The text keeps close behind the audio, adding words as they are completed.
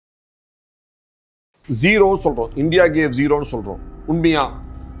Zero சொல்றோம், India cave ஜீரோன்னு சொல்றோம். உண்மையா?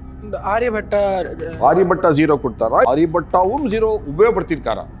 இந்த ஆரியபட்டா ஜீரோ கொடுத்தாரா? ஆரியபட்டாவும் ஜீரோ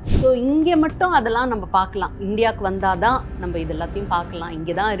உபயோகப்படுத்தியிருக்காரா? ஸோ இங்கே மட்டும் அதெல்லாம் நம்ம பார்க்கலாம். இந்தியாவுக்கு வந்தாதான் நம்ம இது எல்லாத்தையும் பார்க்கலாம்.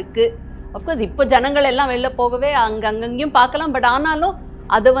 இங்கே தான் இருக்கு. அஃப்கோர்ஸ் இப்போ ஜனங்கள் எல்லாம் வெளில போகவே அங்கங்கேயும் பார்க்கலாம். பட் ஆனாலும்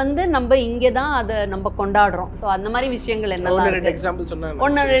அது வந்து நம்ம இங்கே தான் அதை நம்ம கொண்டாடுறோம். ஸோ அந்த மாதிரி விஷயங்கள் என்னெல்லாம் எக்ஸாம்பிள் சொன்னாங்க.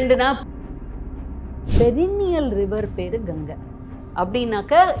 1-2 தான். பெரினியல் ரிவர் பேரு கங்கை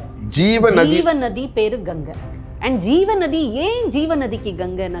அப்படின்னாக்க ஜீவநதி பேரு கங்கை. அண்ட் ஜீவநதி ஏன் ஜீவநதிக்கு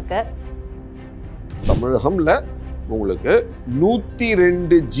கங்கைனாக்க தமிழகம்ல உங்களுக்கு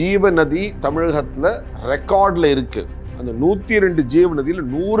 102 ஜீவநதி தமிழகத்துல ரெக்கார்ட்ல இருக்கு. அந்த 102 ஜீவநதியில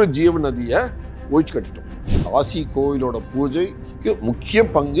 100 ஜீவநதியை ஒழிச்சு கட்டிட்டோம். காசி கோயிலோட பூஜைக்கு முக்கிய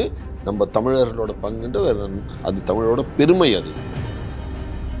பங்கு நம்ம தமிழர்களோட பங்குன்றது, அது தமிழோட பெருமை. அது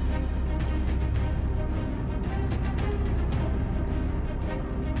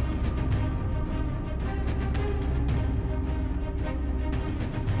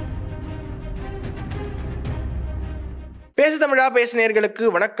பேசு தமிழா பேசு நேயர்களுக்கு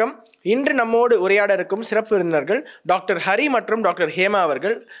வணக்கம். இன்று நம்மோடு உரையாட இருக்கும் சிறப்பு விருந்தினர்கள் டாக்டர் ஹரி மற்றும் டாக்டர் ஹேமா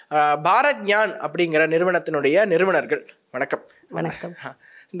அவர்கள், பாரத்ஞான் அப்படிங்கிற நிறுவனத்தினுடைய நிறுவனர்கள். வணக்கம். வணக்கம்.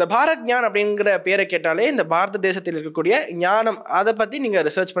 இந்த பாரத்ஞான் அப்படிங்கிற பேரை கேட்டாலே இந்த பாரத தேசத்தில் இருக்கக்கூடிய ஞானம், அதை பற்றி நீங்கள்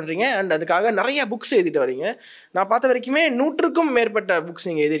ரிசர்ச் பண்ணுறீங்க. அண்ட் அதுக்காக நிறைய புக்ஸ் எழுதிட்டு வரீங்க. நான் பார்த்த வரைக்குமே 100க்கும் மேற்பட்ட புக்ஸ்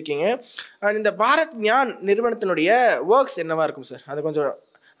நீங்கள் எழுதியிருக்கீங்க. அண்ட் இந்த பாரத்ஞான் நிறுவனத்தினுடைய ஒர்க்ஸ் என்னவா இருக்கும் சார்? அதை கொஞ்சம்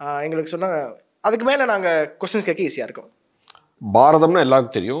எங்களுக்கு சொன்னால் அதுக்கு மேலே நாங்கள் கொஸ்டின்ஸ் கேட்க ஈஸியாக இருக்கும். பாரதம்னா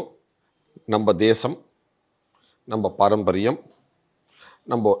எல்லாருக்கும் தெரியும். நம்ம தேசம், நம்ம பாரம்பரியம்,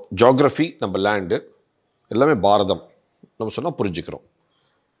 நம்ம ஜியோகிரஃபி, நம்ம லேண்டு எல்லாமே பாரதம் நம்ம சொன்னால் புரிஞ்சுக்கிறோம்.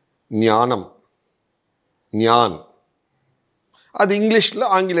 ஞானம், ஞான், அது இங்கிலீஷில்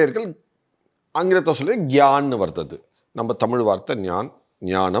ஆங்கிலேயர்கள் ஆங்கிலத்தை சொல்லி கியான்னு வருது. நம்ம தமிழ் வார்த்தை ஞான்,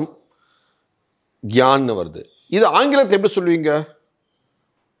 ஞானம், கியான்னு வருது. இது ஆங்கிலத்தை எப்படி சொல்லுவீங்க?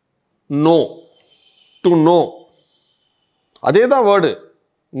 No, to know. அதே தான் வேர்டு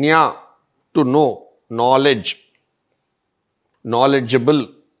ஞா, டு நோ, நாலேஜ், நாலேஜபிள்.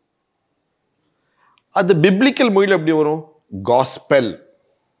 அது பிப்ளிக்கல் மொழியில் எப்படி வரும்? Gospel,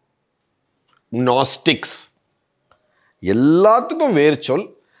 Gnostics. எல்லாத்துக்கும் வேறு சொல்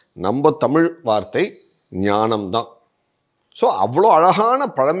நம்ம தமிழ் வார்த்தை ஞானம்தான். ஸோ அவ்வளோ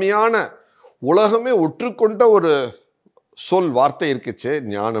அழகான பழமையான உலகமே ஒற்றுக்கொண்ட ஒரு சொல் வார்த்தை இருக்குச்சு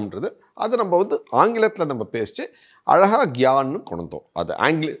ஞானம்ன்றது. அதை நம்ம வந்து ஆங்கிலத்தில் நம்ம பேசிச்சு அழகாக கியான்னு கொண்டோம். அது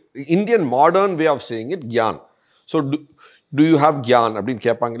Indian modern way of saying it Gyan. So to you have Gyan அப்படின்னு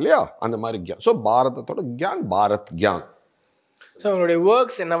கேட்பாங்க இல்லையா, அந்த மாதிரி கியான். ஸோ பாரதத்தோட கியான் பாரத் கியான். ஸோ உங்களுடைய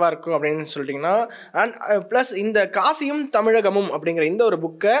ஒர்க்ஸ் என்னவா இருக்கும் அப்படின்னு சொல்லிட்டிங்கன்னா, அண்ட் ப்ளஸ் இந்த காசியும் தமிழகமும் அப்படிங்கிற இந்த ஒரு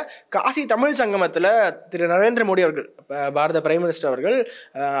புக்கை காசி தமிழ் சங்கமத்தில் திரு நரேந்திர மோடி அவர்கள், பாரத பிரைம் மினிஸ்டர் அவர்கள்,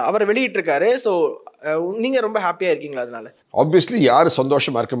 அவர் வெளியிட்டிருக்காரு. ஸோ நீங்கள் ரொம்ப ஹாப்பியாக இருக்கீங்களா அதனால? ஆப்வியஸ்லி யார்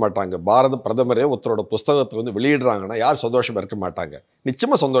சந்தோஷமாக இருக்க மாட்டாங்க? பாரத பிரதமரே ஒருத்தரோட புஸ்தகத்தை வந்து வெளியிடுறாங்கன்னா யார் சந்தோஷமாக இருக்க மாட்டாங்க?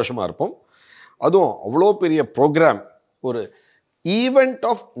 நிச்சயமாக சந்தோஷமாக இருப்போம். அதுவும் அவ்வளோ பெரிய ப்ரோக்ராம், ஒரு ஈவெண்ட்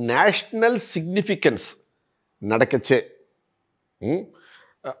ஆஃப் நேஷ்னல் சிக்னிஃபிகன்ஸ் நடக்கச்சே.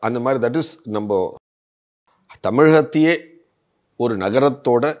 அந்த மாதிரி தட் இஸ் நம்ம தமிழகத்தையே ஒரு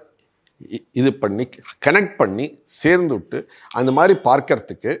நகரத்தோட இது பண்ணி கனெக்ட் பண்ணி சேர்ந்து விட்டு அந்த மாதிரி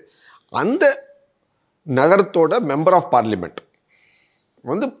பார்க்கறதுக்கு அந்த நகரத்தோட மெம்பர் ஆஃப் பார்லிமெண்ட்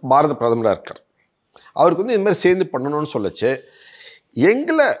வந்து பாரத பிரதமராக இருக்கார். அவருக்கு வந்து இந்த மாதிரி சேர்ந்து பண்ணணும்னு சொல்லச்சு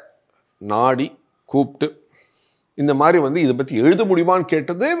எங்களை நாடி கூப்பிட்டு இந்த மாதிரி வந்து இதை பற்றி எழுத முடியுமான்னு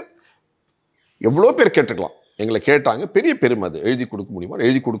கேட்டது எவ்வளோ பேர் கேட்டுக்கலாம். எங்களை கேட்டாங்க. பெரிய பெருமை. அது எழுதி கொடுக்க முடியுமா?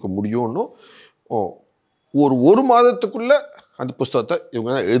 எழுதி கொடுக்க முடியும்னு ஒரு மாதத்துக்குள்ளே அந்த புஸ்தகத்தை இவங்க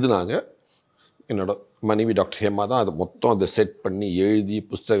தான் எழுதினாங்க. என்னோட மனைவி டாக்டர் ஹேமா தான் அதை மொத்தம் அதை செட் பண்ணி எழுதி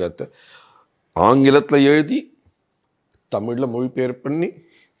புஸ்தகத்தை ஆங்கிலத்தில் எழுதி தமிழில் மொழிபெயர்ப்பு பண்ணி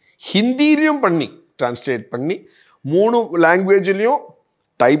ஹிந்திலையும் பண்ணி டிரான்ஸ்லேட் பண்ணி 3 லாங்குவேஜ்லேயும்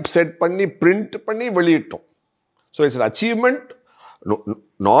டைப் செட் பண்ணி பிரிண்ட் பண்ணி வெளியிட்டோம். So it's achievement.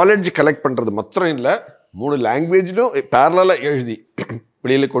 Knowledge collect பண்ணுறது மாத்திரம் இல்லை, 3 லாங்குவேஜ்லையும் பேரலாக எழுதி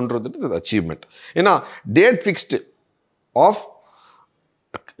வெளியில் கொண்டு வந்துட்டு அச்சீவ்மெண்ட். ஏன்னா date fixed of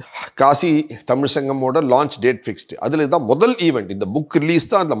Kashi Tamil சங்கமோட launch date fixed. அதில் தான் முதல் ஈவெண்ட். இந்த புக்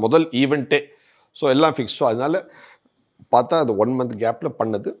ரிலீஸ் தான் அந்த முதல் ஈவெண்ட்டே. ஸோ எல்லாம் ஃபிக்ஸ். ஸோ அதனால் பார்த்தா அது 1 மந்த் கேப்பில்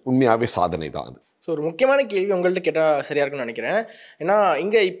பண்ணது உண்மையாகவே சாதனை தான் அது. ஸோ ஒரு முக்கியமான கேள்வி உங்கள்கிட்ட கேட்டால் சரியாக இருக்குன்னு நினைக்கிறேன். ஏன்னா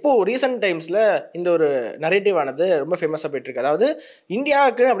இங்கே இப்போது ரீசெண்ட் டைம்ஸில் இந்த ஒரு நரேட்டிவ் ஆனது ரொம்ப ஃபேமஸாக போயிட்டுருக்கு. அதாவது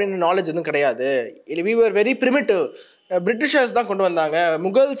இந்தியாவுக்கு அப்படின்னு நாலேஜ் எதுவும் கிடையாது, we were very primitive, Britishers தான் கொண்டு வந்தாங்க,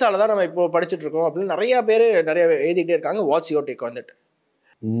 முகல்ஸால் தான் நம்ம இப்போ படிச்சுட்டு இருக்கோம் அப்படின்னு நிறைய பேர் நிறைய எழுதிக்கிட்டே இருக்காங்க. வாட்ஸ் யுவர் டேக் வந்துட்டு?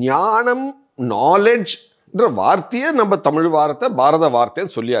 ஞானம், நாலேஜ்ன்ற வார்த்தையே நம்ம தமிழ் வார்த்தை பாரத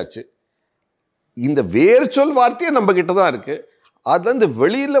வார்த்தைன்னு சொல்லியாச்சு. இந்த வேர் சொல் வார்த்தையே நம்ம கிட்ட தான் இருக்கு. அதுல இந்த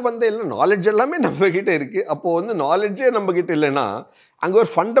வெளியில வந்த எல்லாம் நாலேஜ் எல்லாமே நம்ம கிட்ட இருக்கு. அப்போ வந்து நாலேஜே நம்ம கிட்ட இல்லைன்னா அங்க ஒரு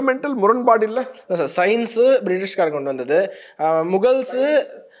ஃபண்டமெண்டல் முரண்பாடு இல்லை சார். சயின்ஸு பிரிட்டிஷ்காரங்க கொண்டு வந்தது, முகல்ஸு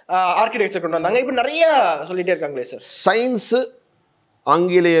ஆர்கிடெக்சர் கொண்டு வந்தாங்க, இப்போ நிறைய சொல்லிட்டே இருக்காங்களே சார். சயின்ஸு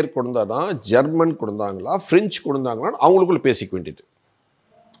ஆங்கிலேயர் கொடுந்தானா, ஜெர்மன் கொடுந்தாங்களா, பிரெஞ்சு கொடுந்தாங்களா, அவங்களுக்குள்ள பேசிக்க வேண்டியது.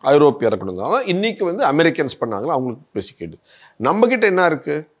 ஐரோப்பியரை கொடுந்தாலும் இன்னைக்கு வந்து அமெரிக்கன்ஸ் பண்ணாங்களா, அவங்களுக்கு பேசிக்க வேண்டியது. நம்ம கிட்ட என்ன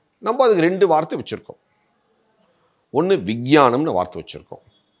இருக்கு? நம்ம அதுக்கு 2 வார்த்தை வச்சிருக்கோம். ஒன்று விஞ்ஞானம்னு வார்த்தை வச்சிருக்கோம்,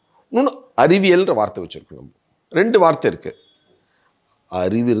 இன்னொன்று அறிவியல்ன்ற வார்த்தை வச்சிருக்கோம். நம்ம 2 வார்த்தை இருக்கு.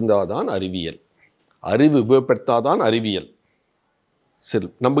 அறிவு இருந்தாதான் அறிவியல், அறிவு உபயோகப்படுத்தாதான் அறிவியல். சரி,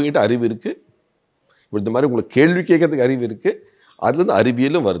 நம்ம கிட்ட அறிவு இருக்கு, இந்த மாதிரி உங்களுக்கு கேள்வி கேட்கறதுக்கு அறிவு இருக்கு, அதுலேருந்து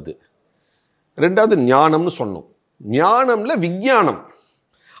அறிவியலும் வருது. 2வது ஞானம்னு சொன்னோம். ஞானம்ல விஞ்ஞானம்,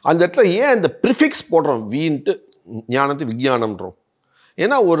 அந்த இடத்துல ஏன் அந்த ப்ரிஃபிக்ஸ் போடுறோம், வீண்ட்டு ஞானத்தை விஞ்ஞானம்ன்றோம்?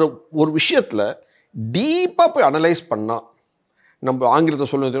 ஏன்னா ஒரு விஷயத்தில் டீப்பாக போய் அனலைஸ் பண்ணால், நம்ம ஆங்கிலத்தை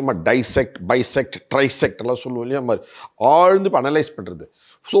சொல்லுவோம் தெரியுமா, டைசெக்ட், பைசெக்ட், ட்ரைசெக்ட் எல்லாம் சொல்லுவோம் இல்லையா, மாதிரி ஆழ்ந்து இப்போ அனலைஸ் பண்ணுறது.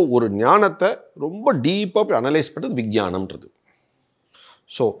 ஸோ ஒரு ஞானத்தை ரொம்ப டீப்பாக போய் அனலைஸ் பண்ணுறது விஞ்ஞானம்ன்றது.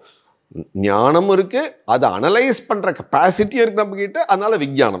 ஸோ ஞானமும் இருக்குது, அதை அனலைஸ் பண்ணுற கெப்பாசிட்டியும் இருக்குது நம்மக்கிட்ட, அதனால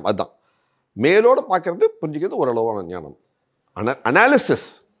விஞ்ஞானம். அதுதான் மேலோடு பார்க்குறது, புரிஞ்சுக்கிறது ஓரளவான ஞானம். அனாலிசிஸ்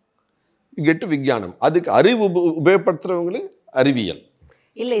கெட்டு விஞ்ஞானம், அதுக்கு அறிவு உபயோகப்படுத்துகிறவங்களுக்கு அறிவியல்.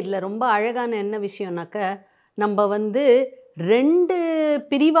 இல்லை, இதில் ரொம்ப அழகான என்ன விஷயம்னாக்க, நம்ம வந்து 2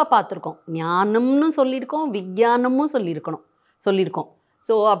 பிரிவாக பார்த்துருக்கோம். ஞானம்னு சொல்லியிருக்கோம், விஞ்ஞானமும் சொல்லியிருக்கோம்.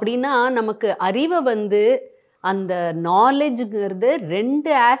 ஸோ அப்படின்னா நமக்கு அறிவை வந்து அந்த நாலேஜுங்கிறது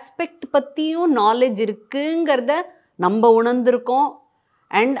 2 ஆஸ்பெக்ட் பற்றியும் நாலேஜ் இருக்குங்கிறத நம்ம உணர்ந்திருக்கோம்.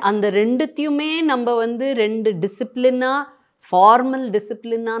 அண்ட் அந்த 2த்தையுமே நம்ம வந்து 2 டிசிப்ளினாக, ஃபார்மல்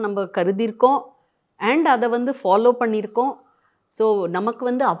டிசிப்ளினாக நம்ம கருதியிருக்கோம். அண்ட் அதை வந்து ஃபாலோ பண்ணியிருக்கோம். ஸோ நமக்கு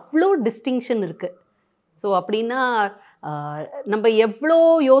வந்து அவ்வளோ டிஸ்டிங்ஷன் இருக்குது. ஸோ அப்படின்னா நம்ம எவ்வளோ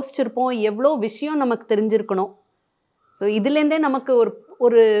யோசிச்சிருப்போம், எவ்வளோ விஷயம் நமக்கு தெரிஞ்சிருக்கணும். ஸோ இதுலேருந்தே நமக்கு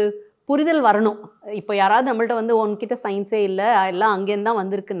ஒரு புரிதல் வரணும். இப்போ யாராவது நம்மள்ட்ட வந்து உன்கிட்ட சயின்ஸே இல்லை, எல்லாம் அங்கேருந்து தான்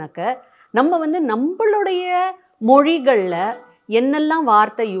வந்திருக்குனாக்க, நம்ம வந்து நம்மளுடைய மொழிகளில் என்னெல்லாம்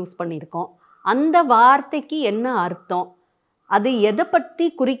வார்த்தை யூஸ் பண்ணியிருக்கோம், அந்த வார்த்தைக்கு என்ன அர்த்தம், அது எதை பற்றி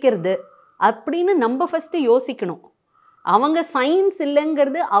குறிக்கிறது அப்படின்னு நம்ம ஃபஸ்ட்டு யோசிக்கணும். அவங்க சயின்ஸ்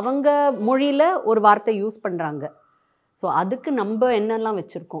இல்லைங்கிறது அவங்க மொழியில் ஒரு வார்த்தை யூஸ் பண்ணுறாங்க. ஸோ அதுக்கு நம்ம என்னெல்லாம்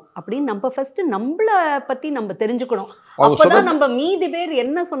வச்சுருக்கோம் அப்படின்னு நம்ம ஃபஸ்ட்டு நம்மளை பற்றி நம்ம தெரிஞ்சுக்கணும். அப்போ தான் நம்ம மீதி பேர்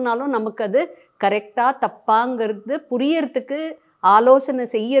என்ன சொன்னாலும் நமக்கு அது கரெக்டாக தப்பாங்கிறது புரியறதுக்கு, ஆலோசனை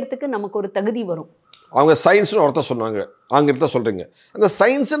செய்யறதுக்கு நமக்கு ஒரு தகுதி வரும். அவங்க சயின்ஸ்னு ஒருத்தர் சொன்னாங்க, ஆங்கிலத்தை சொல்கிறீங்க. அந்த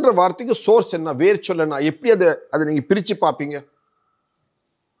சயின்ஸுன்ற வார்த்தைக்கு சோர்ஸ் என்ன, வேர் சொல்லனா, எப்படி அதை நீங்கள் பிரித்து பார்ப்பீங்க?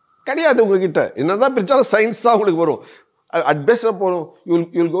 கிடையாது. உங்ககிட்ட என்னதான் பிரித்தாலும் சயின்ஸ் தான் உங்களுக்கு வரும். அட் பெஸ்ட் போகணும்,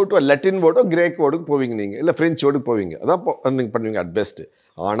 யூல் கோ டு லட்டின் வேர்டோ கிரேக் வேர்டுக்கு போவீங்க, நீங்கள் இல்லை ஃப்ரெஞ்சு வேர்டுக்கு போவீங்க, அதான் நீங்கள் பண்ணுவீங்க அட் பெஸ்ட்டு.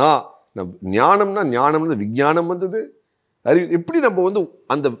 ஆனால் ஞானம்னா விஞ்ஞானம் வந்தது, அறிவு. எப்படி நம்ம வந்து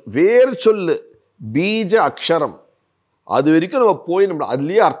அந்த வேர் சொல்லு, பீஜ அக்ஷரம், அது வரைக்கும் நம்ம போய் நம்ம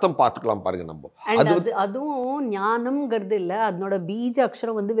அதுலேயே அர்த்தம் பார்த்துக்கலாம் பாருங்க. நம்ம அதுவும் ஞானம்ங்கிறது இல்லை, அதனோட பீஜ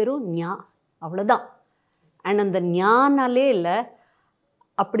அக்ஷரம் வந்து வெறும் அவ்வளோதான். அண்ட் அந்த ஞானாலே இல்லை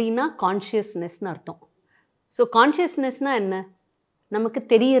அப்படின்னா கான்ஷியஸ்னஸ்ன்னு அர்த்தம். ஸோ கான்ஷியஸ்னஸ்னால் என்ன? நமக்கு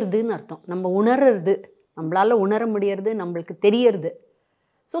தெரியறதுன்னு அர்த்தம். நம்ம உணர்றது, நம்மளால் உணர முடியறது, நம்மளுக்கு தெரியறது.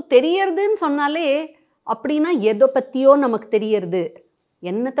 ஸோ தெரியறதுன்னு சொன்னாலே அப்படின்னா எதை பற்றியோ நமக்கு தெரியறது,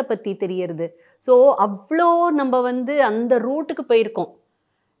 என்னத்தை பற்றி தெரியறது. ஸோ அவ்வளோ நம்ம வந்து அந்த ரூட்டுக்கு போயிருக்கோம்.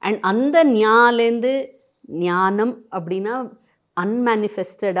 அண்ட் அந்த ஞாலேருந்து ஞானம் அப்படின்னா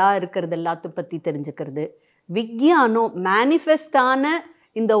அன்மேனிஃபெஸ்டடாக இருக்கிறது எல்லாத்த பற்றி தெரிஞ்சுக்கிறது. விஞ்ஞானம் மேனிஃபெஸ்டான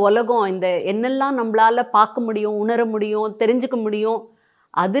இந்த உலகம், இந்த என்னெல்லாம் நம்மளால பார்க்க முடியும், உணர முடியும், தெரிஞ்சுக்க முடியும்,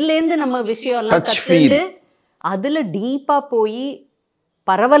 அதுலேருந்து நம்ம விஷயம்லாம் கற்றுட்டு அதில் டீப்பாக போய்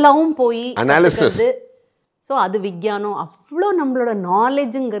பரவலாகவும் போய் அனாலிசிஸ். ஸோ அது விஞ்ஞானம். அவ்வளோ நம்மளோட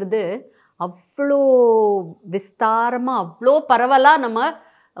நாலேஜுங்கிறது அவ்வளோ விஸ்தாரமாக, அவ்வளோ பரவலாக, நம்ம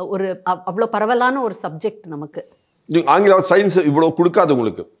அவ்வளோ பரவலான ஒரு சப்ஜெக்ட் நமக்கு. ஆங்கில சயின்ஸ் இவ்வளோ கொடுக்காது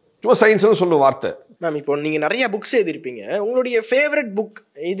உங்களுக்கு, சும்மா சயின்ஸ்னு சொல்லுவோம் வார்த்தை. மேம், இப்போ நீங்கள் நிறைய புக்ஸ் எழுதிருப்பீங்க. உங்களுடைய ஃபேவரட் புக்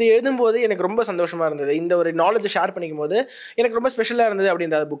இது எழுதும்போது எனக்கு ரொம்ப சந்தோஷமாக இருந்தது, இந்த ஒரு நாலேஜை ஷேர் பண்ணிக்கும் போது எனக்கு ரொம்ப ஸ்பெஷலாக இருந்தது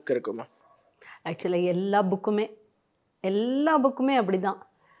அப்படின்ற புக் இருக்குமா? ஆக்சுவலாக எல்லா புக்குமே அப்படி தான்.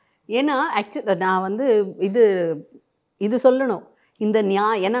 ஏன்னா நான் வந்து இது சொல்லணும், இந்த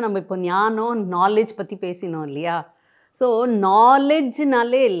ஏன்னா நம்ம இப்போ ஞானம், நாலேஜ் பற்றி பேசினோம் இல்லையா. ஸோ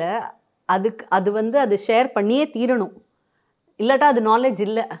நாலேஜ்னாலே இல்லை, அது ஷேர் பண்ணியே தீரணும், இல்லாட்டா அது நாலேஜ்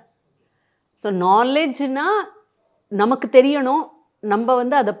இல்லை. ஸோ நாலேஜ்னா நமக்கு தெரியணும், நம்ம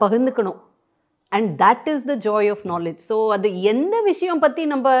வந்து அதை பகிர்ந்துக்கணும். And that is the joy of knowledge. So அது எந்த விஷயம் பற்றி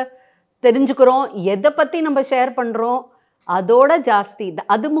நம்ம தெரிஞ்சுக்கிறோம், எதை பற்றி நம்ம ஷேர் பண்ணுறோம் அதோட ஜாஸ்தி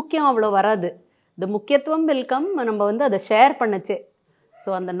அது முக்கியம், அவ்வளோ வராது. இந்த முக்கியத்துவம் வெல்கம் நம்ம வந்து அதை ஷேர் பண்ணச்சே. ஸோ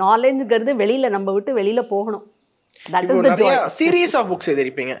அந்த நாலேஜுங்கிறது வெளியில் நம்ம விட்டு வெளியில் போகணும். நிறைய சீரீஸ் ஆஃப் புக்ஸ்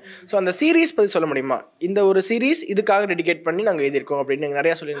எழுதிருப்பீங்க. ஸோ அந்த சீரீஸ் பற்றி சொல்ல முடியுமா? இந்த ஒரு சீரீஸ் இதுக்காக டெடிகேட் பண்ணி நாங்கள் எழுதியிருக்கோம் அப்படின்னு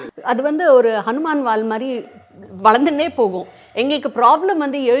நிறையா சொல்லியிருந்தீங்க. அது வந்து ஒரு ஹனுமான் வால் மாதிரி வளர்ந்துன்னே போகும். எங்களுக்கு ப்ராப்ளம்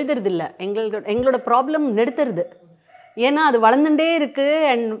வந்து எழுதுறதில்ல, எங்களோட ப்ராப்ளம் நிறுத்துறது. ஏன்னா அது வளர்ந்துட்டே இருக்கு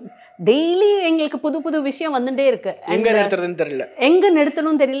அண்ட் டெய்லி எங்களுக்கு புது புது விஷயம் வந்துட்டே இருக்கு. எங்கே நிறுத்துறதுன்னு தெரியல, எங்கே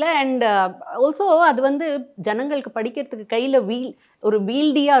நிறுத்தணும்னு தெரியல. அண்ட் ஆல்சோ அது வந்து ஜனங்களுக்கு படிக்கிறதுக்கு கையில் ஒரு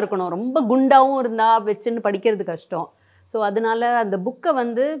வீல்டியாக இருக்கணும். ரொம்ப குண்டாகவும் இருந்தால் வச்சுன்னு படிக்கிறது கஷ்டம். ஸோ அதனால அந்த புக்கை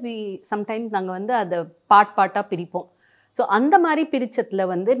வந்து சம்டைம்ஸ் நாங்கள் வந்து அதை பாட்டாக பிரிப்போம். ஸோ அந்த மாதிரி பிரிச்சத்தில்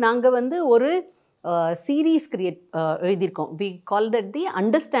வந்து நாங்கள் வந்து ஒரு சீரீஸ் எழுதியிருக்கோம். We call that the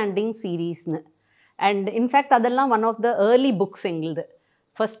understanding சீரீஸ்னு. And in fact அதெல்லாம் one of the early books எங்களுது.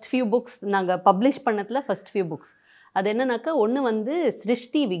 ஃபஸ்ட் ஃபியூ புக்ஸ் நாங்கள் பப்ளிஷ் பண்ணதில் ஃபஸ்ட் ஃபியூ புக்ஸ் அது என்னன்னாக்கா, ஒன்று வந்து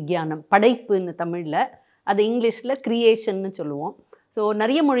சிருஷ்டி விஞ்ஞானம், படைப்புன்னு தமிழில், அது இங்கிலீஷில் கிரியேஷன்னு சொல்லுவோம். ஸோ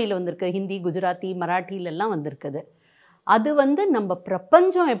நிறைய மொழியில் வந்திருக்கு, ஹிந்தி, குஜராத்தி, மராட்டிலெல்லாம் வந்திருக்குது. அது வந்து நம்ம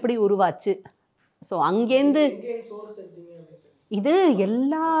பிரபஞ்சம் எப்படி உருவாச்சு, ஸோ அங்கேருந்து இது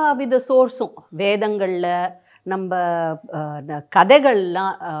எல்லா வித சோர்ஸும் வேதங்களில், நம்ம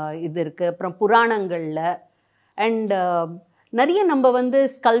கதைகள்லாம் இது இருக்குது, அப்புறம் புராணங்களில் அண்ட் நிறைய நம்ம வந்து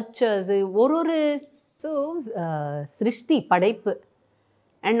ஸ்கல்ப்சர்ஸு ஒரு ஸோ சிருஷ்டி படைப்பு.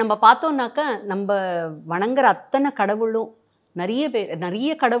 அண்ட் நம்ம பார்த்தோன்னாக்கா நம்ம வணங்குற அத்தனை கடவுளும்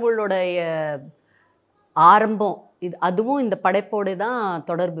நிறைய கடவுளோடைய ஆரம்பம் இது, அதுவும் இந்த படைப்போடு தான்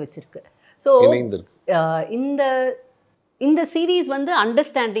தொடர்பு வச்சுருக்கு. ஸோ இந்த சீரீஸ் வந்து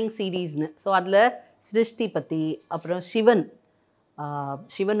அண்டர்ஸ்டாண்டிங் சீரீஸ்னு. ஸோ அதில் சிருஷ்டி பற்றி, அப்புறம்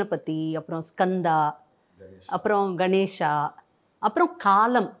சிவனை பற்றி, அப்புறம் ஸ்கந்தா, அப்புறம் கணேஷா, அப்புறம்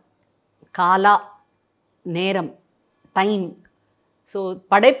காலா நேரம், டைம். ஸோ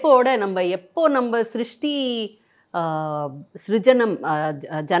படைப்போட நம்ம எப்போ நம்ம சிருஷ்டி சிருஜனம்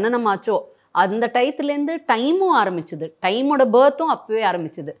ஜனனமாச்சோ அந்த டயத்துலேருந்து டைமும் ஆரம்பிச்சுது, டைமோட பர்த்தும் அப்போவே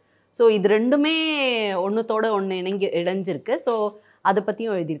ஆரம்பிச்சுது. ஸோ இது ரெண்டுமே ஒன்றுத்தோட ஒன்று இணைஞ்சிருக்கு. ஸோ அதை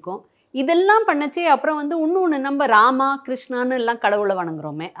பற்றியும் எழுதியிருக்கோம். இதெல்லாம் பண்ணச்சே அப்புறம் வந்து இன்னொன்று, நம்ம ராமா கிருஷ்ணான்னு எல்லாம் கடவுளை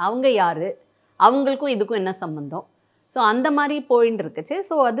வணங்குறோமே, அவங்க யார், அவங்களுக்கும் இதுக்கும் என்ன சம்மந்தம், ஸோ அந்த மாதிரி போயின்னு இருக்குச்சு.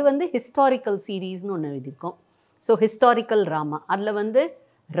 ஸோ அது வந்து ஹிஸ்டாரிக்கல் சீரீஸ்னு ஒன்று எழுதியிருக்கோம். ஸோ ஹிஸ்டாரிக்கல் ராமா, அதில் வந்து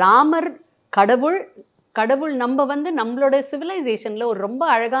ராமர் கடவுள் நம்ம வந்து நம்மளோட சிவிலைசேஷனில் ஒரு ரொம்ப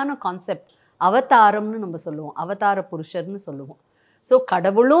அழகான கான்செப்ட் அவதாரம்னு நம்ம சொல்லுவோம், அவதார புருஷர்னு சொல்லுவோம். ஸோ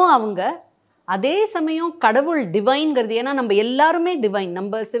கடவுளும் அவங்க, அதே சமயம் கடவுள் டிவைன்கிறது. ஏன்னா நம்ம எல்லாருமே டிவைன்,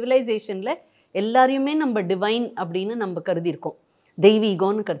 நம்ம சிவிலைசேஷனில் எல்லாரையுமே நம்ம டிவைன் அப்படின்னு நம்ம கருதியிருக்கோம்,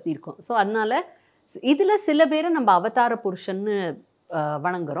 தெய்வீகம்னு கருதியிருக்கோம். ஸோ அதனால் இதில் சில பேரை நம்ம அவதார புருஷன்னு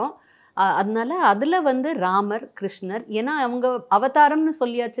வணங்குறோம். அதனால அதில் வந்து ராமர், கிருஷ்ணர், ஏன்னா அவங்க அவதாரம்னு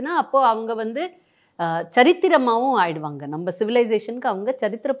சொல்லியாச்சுன்னா அப்போது அவங்க வந்து சரித்திரமாகவும் ஆயிடுவாங்க, நம்ம சிவிலைசேஷனுக்கு அவங்க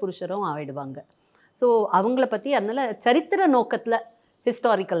சரித்திர புருஷரும் ஆயிடுவாங்க. ஸோ அவங்கள பற்றி அதனால் சரித்திர நோக்கத்தில்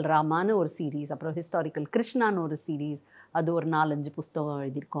ஹிஸ்டாரிக்கல் ராமான்னு ஒரு சீரீஸ், அப்புறம் ஹிஸ்டாரிக்கல் கிருஷ்ணான்னு ஒரு சீரீஸ், அது ஒரு 4-5 புஸ்தகம்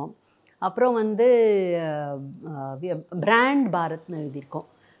எழுதியிருக்கோம். அப்புறம் வந்து பிராண்ட் பாரத்னு எழுதியிருக்கோம்.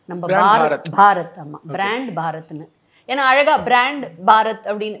 நம்ம பாரத், ஆமாம், பிராண்ட் பாரத்னு. ஏன்னா அழகா பிராண்ட் பாரத்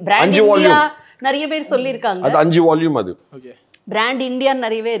அப்படின்னு, பிராண்ட் இந்தியா நிறைய பேர் சொல்லியிருக்காங்க, அது 5 வால்யூம். அது பிராண்ட் இந்தியான்னு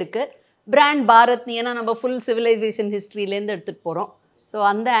நிறையவே இருக்குது, பிராண்ட் பாரத், ஏன்னா நம்ம ஃபுல் சிவிலைசேஷன் ஹிஸ்ட்ரியிலேருந்து எடுத்துகிட்டு போகிறோம். ஸோ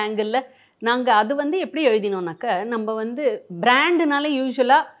அந்த ஆங்கிளில் நாங்கள் அது வந்து எப்படி எழுதினோம்னாக்க, நம்ம வந்து பிராண்டுனால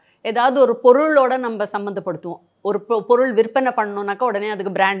யூஸ்வலாக ஏதாவது ஒரு பொருளோட நம்ம சம்மந்தப்படுத்துவோம். ஒரு பொருள் விற்பனை பண்ணோன்னாக்கா உடனே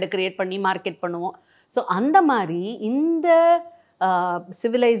அதுக்கு பிராண்டு க்ரியேட் பண்ணி மார்க்கெட் பண்ணுவோம். ஸோ அந்த மாதிரி இந்த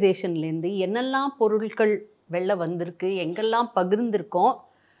சிவிலைசேஷன்லேருந்து என்னெல்லாம் பொருட்கள் வெளில வந்திருக்கு, எங்கெல்லாம் பகிர்ந்திருக்கோம்,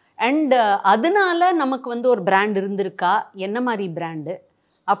 அண்ட் அதனால நமக்கு வந்து ஒரு பிராண்ட் இருந்திருக்கா, என்ன மாதிரி பிராண்டு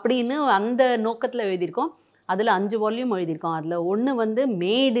அப்படின்னு அந்த நோக்கத்தில் எழுதியிருக்கோம். அதில் 5 வால்யூம் எழுதியிருக்கோம். அதில் ஒன்று வந்து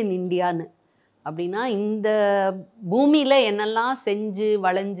மேட் இன் இண்டியான்னு, அப்படின்னா இந்த பூமியில் என்னெல்லாம் செஞ்சு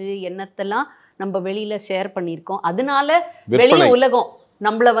வளைஞ்சு என்னத்தெல்லாம் நம்ம வெளியில் ஷேர் பண்ணியிருக்கோம், அதனால வெளியே உலகம்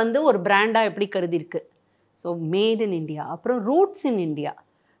நம்மளை வந்து ஒரு பிராண்டாக எப்படி கருதிருக்கு. So made in India. அப்புறம் ரூட்ஸ் இன் இண்டியா.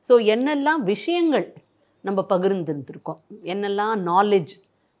 ஸோ என்னெல்லாம் விஷயங்கள் நம்ம பகிர்ந்துருக்கோம், என்னெல்லாம் நாலேஜ்,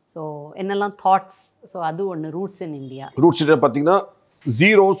 ஸோ என்னெல்லாம் தாட்ஸ், ஸோ அது ஒன்று ரூட்ஸ் இன் இண்டியா. ரூட்ஸ் பார்த்தீங்கன்னா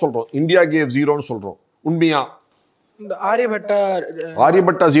 0 சொல்கிறோம், இந்தியா கேவ் 0ன்னு சொல்கிறோம். உண்மையா இந்த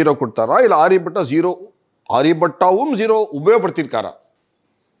ஆரியபட்டா 0 கொடுத்தாரா, இல்லை ஆரியபட்டாவும் 0 உபயோகப்படுத்தியிருக்காரா?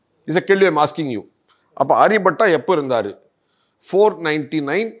 இஸ் அ கேள்வி ஐம் ஆஸ்கிங் யூ. அப்போ ஆரியபட்டா எப்போ இருந்தார்?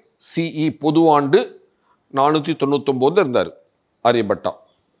 499 CE, பொதுவாண்டு 499 இருந்தார் ஆரியபட்டா.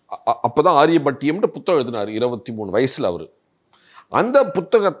 அப்போ தான் ஆரியபட்டியம்னு புத்தகம் எழுதினார், 23 வயசில் அவர். அந்த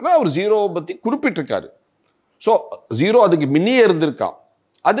புத்தகத்தில் அவர் ஜீரோவை பற்றி குறிப்பிட்டிருக்காரு. ஸோ ஜீரோ அதுக்கு முன்னையே இருந்திருக்கா,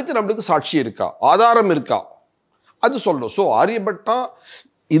 அதுக்கு நம்மளுக்கு சாட்சி இருக்கா, ஆதாரம் இருக்கா, அது சொல்லணும். ஸோ ஆரியபட்டா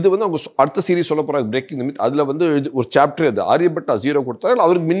இது வந்து அவங்க அடுத்த சீரீஸ் சொல்ல போகிறாங்க, பிரேக்கிங் தி மித். அதில் வந்து ஒரு சாப்டர் அது ஆரியபட்டா ஜீரோ கொடுத்தாரு,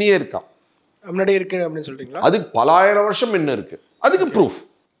 அவருக்கு முன்னையே இருக்கா, முன்னாடி இருக்கு அப்படின்னு சொல்றீங்களா? அதுக்கு பலாயிரம் வருஷம் முன்ன இருக்கு, அதுக்கு ப்ரூஃப்.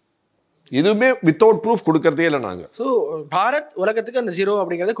 எதுவுமே வித்தவுட் ப்ரூஃப் கொடுக்கறதே இல்லை நாங்கள். ஸோ பாரத் உலகத்துக்கு அந்த ஜீரோ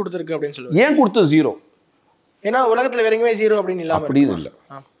அப்படிங்கிறத கொடுத்துருக்கு அப்படின்னு சொல்லுவாங்க. ஏன் கொடுத்தது ஜீரோ? ஏன்னா உலகத்தில் வேற எங்கேயுமே ஜீரோ அப்படின்னு இல்லாமல் அப்படின்னு இல்லை.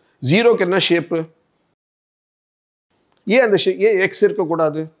 ஜீரோக்கு என்ன ஷேப்பு? ஏன் அந்த ஏன் எக்ஸ்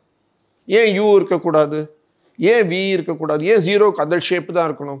இருக்கக்கூடாது, ஏன் யூ இருக்கக்கூடாது, ஏன் வி இருக்கக்கூடாது, ஏன் ஜீரோக்கு அந்த ஷேப்பு தான்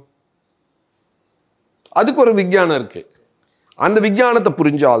இருக்கணும்? அதுக்கு ஒரு விஞ்ஞானம் இருக்கு. அந்த விஞ்ஞானத்தை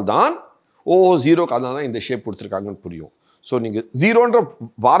புரிஞ்சால்தான் ஓ ஜீரோக்கு அதனால தான் இந்த ஷேப் கொடுத்துருக்காங்கன்னு புரியும். ஸோ நீங்கள் ஜீரோன்ற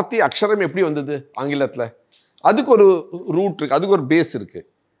வார்த்தை அக்ஷரம் எப்படி வந்தது ஆங்கிலத்தில்? அதுக்கு ஒரு ரூட் இருக்கு, அதுக்கு ஒரு பேஸ் இருக்கு.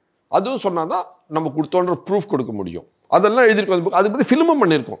 அதுவும் சொன்னால் தான் நம்ம கொடுத்தோன்ற ப்ரூஃப் கொடுக்க முடியும். அதெல்லாம் எழுதியிருக்கோம், அதை பற்றி ஃபிலிமும்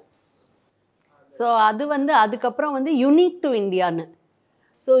பண்ணியிருக்கோம். ஸோ அது வந்து அதுக்கப்புறம் வந்து யூனிக் டு இந்தியான்னு.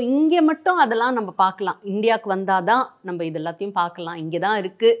 ஸோ இங்கே மட்டும் அதெல்லாம் நம்ம பார்க்கலாம். இந்தியாவுக்கு வந்தால் தான் நம்ம இது எல்லாத்தையும் பார்க்கலாம். இங்கே தான்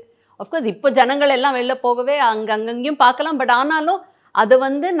இருக்குது. அஃப்கோர்ஸ் இப்போ ஜனங்கள் எல்லாம் வெளில போகவே அங்கங்கேயும் பார்க்கலாம். பட் ஆனாலும் அதை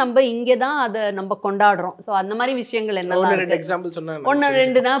வந்து நம்ம இங்கே தான் அதை நம்ம கொண்டாடுறோம். ஸோ அந்த மாதிரி விஷயங்கள் என்னெல்லாம் ரெண்டு எக்ஸாம்பிள் சொன்னாங்க. ஒன்று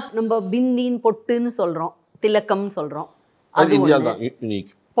ரெண்டு தான். நம்ம பிந்தின் பொட்டுன்னு சொல்கிறோம், திலக்கம்னு சொல்கிறோம். அது இந்தியா தான் யூனிக்.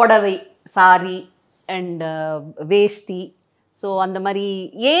 புடவை, சாரி அண்ட் வேஷ்டி. ஸோ அந்த மாதிரி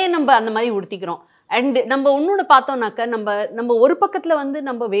ஏன் நம்ம அந்த மாதிரி உடுத்திக்கிறோம். அண்டு நம்ம இன்னொன்று பார்த்தோம்னாக்க நம்ம ஒரு பக்கத்தில் வந்து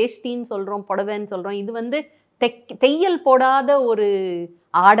நம்ம வேஷ்டின்னு சொல்கிறோம், புடவைன்னு சொல்கிறோம். இது வந்து தையல் போடாத ஒரு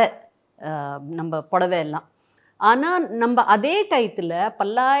ஆடை நம்ம புடவை எல்லாம். ஆனால் நம்ம அதே டயத்தில்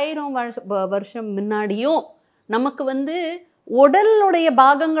பல்லாயிரம் வருஷம் முன்னாடியும் நமக்கு வந்து உடலுடைய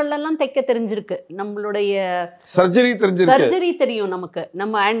பாகங்கள்லாம் தைக்க தெரிஞ்சிருக்கு. நம்மளுடைய சர்ஜரி தெரியும் நமக்கு.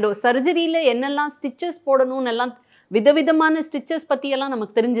 நம்ம அண்ட் சர்ஜரியில் என்னெல்லாம் ஸ்டிச்சஸ் போடணும்னு எல்லாம் விதவிதமான ஸ்டிச்சஸ் பற்றியெல்லாம்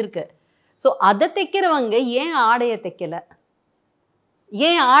நமக்கு தெரிஞ்சிருக்கு. ஸோ அதை தைக்கிறவங்க ஏன் ஆடையை தைக்கலை?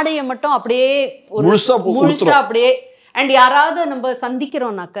 ஏன் ஆடையை மட்டும் அப்படியே ஒரு முழுசா அப்படியே அண்ட் யாராவது நம்ம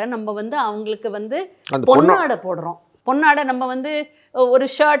சந்திக்கிறோம்னாக்க நம்ம வந்து அவங்களுக்கு வந்து பொன்னாடை போடுறோம். பொன்னாடை நம்ம வந்து ஒரு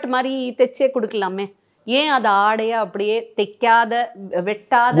ஷர்ட் மாதிரி தைச்சே கொடுக்கலாமே. ஏன் அது ஆடையா அப்படியே தைக்காத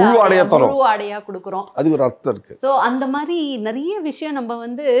வெட்டாத முழு ஆடையா கொடுக்குறோம்? அது ஒரு அர்த்தம் இருக்கு. ஸோ அந்த மாதிரி நிறைய விஷயம் நம்ம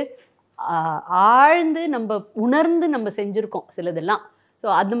வந்து ஆழ்ந்து நம்ம உணர்ந்து நம்ம செஞ்சுருக்கோம் சிலதெல்லாம். ஸோ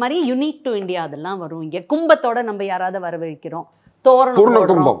அது மாதிரி யூனிக் டு இந்தியா அதெல்லாம் வரும். இங்கே கும்பத்தோட நம்ம யாராவது வரவழைக்கிறோம், தோரணம்,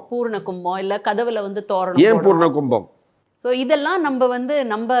 பூர்ண கும்பம், இல்லை கதவுல வந்து தோரணம். ஏன் பூர்ண கும்பம்? ஸோ இதெல்லாம் நம்ம வந்து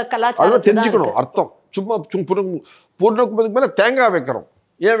நம்ம கலாச்சாரம் தெரிஞ்சுக்கணும் அர்த்தம். சும்மா பூர்ண கும்பத்துக்கு மேலே தேங்காய் வைக்கிறோம்.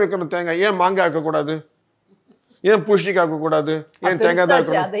 ஏன் வைக்கணும் தேங்காய்? ஏன் மாங்காய் வைக்கக்கூடாது? ஏன் பூஷ்டிக்காய் வைக்கக்கூடாது? ஏன் தேங்காய் தான்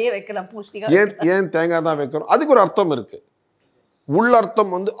வைக்கணும்? ஏன் தேங்காய் தான் வைக்கிறோம்? அதுக்கு ஒரு அர்த்தம் இருக்கு.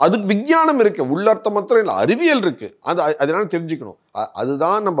 உள்ளர்த்தம் வந்து அதுக்கு விஞ்ஞானம் இருக்கு. உள்ளர்த்தம் மாத்திரம் இல்லை, அறிவியல் இருக்கு. அதனால தெரிஞ்சுக்கணும்.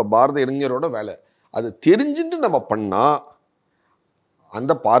 அதுதான் நம்ம பாரத இளைஞரோட வேலை. அது தெரிஞ்சுட்டு நம்ம பண்ணா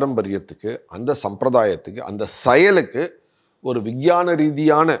அந்த பாரம்பரியத்துக்கு, அந்த சம்பிரதாயத்துக்கு, அந்த செயலுக்கு ஒரு விஞ்ஞான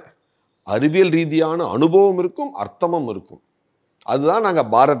ரீதியான அறிவியல் ரீதியான அனுபவம் இருக்கும், அர்த்தமும் இருக்கும். அதுதான் நாங்கள்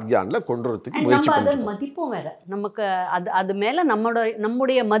பாரத்கியான்ல கொண்டு வரதுக்கு முயற்சி பண்ணுறோம். மதிப்பும் வேற நமக்கு. அது மேல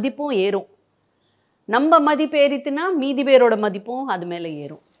நம்முடைய மதிப்பும் ஏறும். நம்ம மதிப்பு ஏறித்துனா மீதி பேரோட மதிப்பும் அது மேலே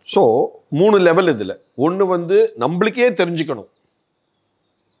ஏறும். ஸோ 3 லெவல் இதில். ஒன்று வந்து நம்மளுக்கே தெரிஞ்சுக்கணும்,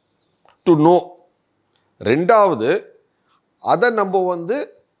 டு நோ. ரெண்டாவது அதை நம்ம வந்து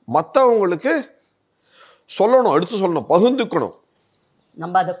மற்றவங்களுக்கு சொல்லணும், எடுத்து சொல்லணும், பகிர்ந்துக்கணும்.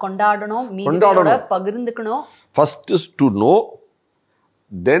 நம்ம அதை கொண்டாடணும், பகிர்ந்துக்கணும். First is to know,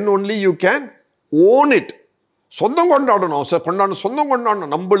 then only you can own it. சொந்தம் கொண்டாடணும், சொந்தம்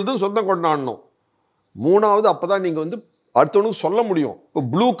கொண்டாடணும், நம்மளுது சொந்தம் கொண்டாடணும். மூணாவது அப்பதான் நீங்க வந்து அடுத்தவனுக்கு சொல்ல முடியும். இப்போ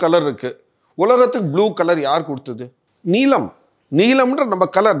ப்ளூ கலர் இருக்கு, உலகத்துக்கு ப்ளூ கலர் யார் கொடுத்தது? நீலம். நீலம்ன்ற நம்ம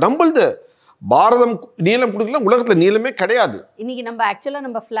கலர் நம்மளுது. பாரதம் நீலம் கொடுக்கல, உலகத்துல நீலமே கிடையாது. இன்னைக்கு நம்ம ஆக்சுவலா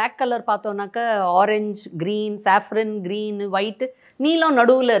நம்ம ஃபிளாக் கலர் பார்த்தோம்னாக்க orange, green, saffron, green, white, நீலம்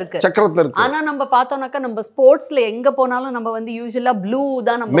நடுவுல இருக்கு, சக்கரத்துல இருக்கு. ஆனா நம்ம பார்த்தோம்னாக்க நம்ம ஸ்போர்ட்ஸ்ல எங்க போனாலும் நம்ம வந்து யூசுவலா ப்ளூ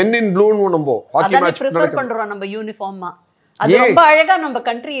தான் நம்ம மென் இன் ப்ளூன்னு நம்ம ஹாக்கி மேட்ச் ப்ரிஃபர் பண்றோம் நம்ம யூனிஃபார்மா. அது ரொம்ப அழகா நம்ம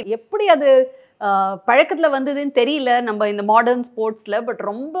கண்ட்ரி எப்படி அது பழக்கத்துல வந்ததுன்னு தெரியல நம்ம இந்த மாடர்ன் ஸ்போர்ட்ஸ்ல. பட்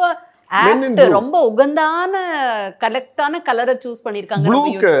ரொம்ப ஆக்ட், ரொம்ப உகந்தான கரெக்டான கலரை சூஸ்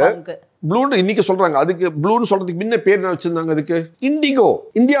பண்ணிருக்காங்க. ப்ளூன்னு இன்னைக்கு சொல்றாங்க. அதுக்கு ப்ளூன்னு சொல்றதுக்கு முன்ன பேர் என்ன வச்சிருந்தாங்க? அதுக்கு இண்டிகோ.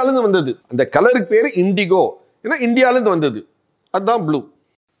 இந்தியால இருந்து வந்தது அந்த கலருக்கு பேரு இண்டிகோ. ஏன்னா இந்தியால இருந்து வந்தது, அதுதான் ப்ளூ.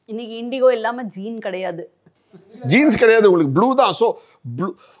 இன்னைக்கு இண்டிகோ இல்லாம ஜீன் கிடையாது, ஜீன்ஸ் கிடையாது, உங்களுக்கு ப்ளூ தான்.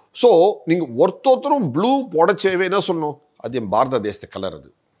 ஸோ நீங்க ஒருத்தரும் ப்ளூ போடச்சேவே என்ன சொல்லணும்? அது என் பாரத தேச கலர். அது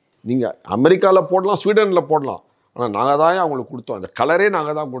நீங்க அமெரிக்காவில் போடலாம், ஸ்வீடனில் போடலாம். ஆனால் நாங்கள் தான் அவங்களுக்கு கொடுத்தோம், அந்த கலரே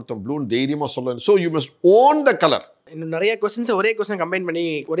நாங்கள் தான் கொடுத்தோம், ப்ளூன்னு தைரியமாக சொல்லணும். So you must own the colour. இன்னும் நிறைய கொஸ்டின்ஸை ஒரே கொஸ்டின் கம்பைன் பண்ணி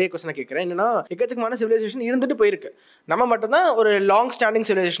ஒரே கொஸ்டினை கேட்குறேன். என்னன்னா, எக்கச்சக்கமான சிவிலைசேஷன் இருந்துட்டு போயிருக்கு. நம்ம மட்டும்தான் ஒரு லாங் ஸ்டாண்டிங்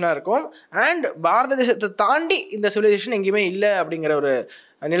சிவிலைசேஷனாக இருக்கும். அண்ட் பாரத தேசத்தை தாண்டி இந்த சிவிலைசேஷன் எங்கேயுமே இல்லை அப்படிங்கிற ஒரு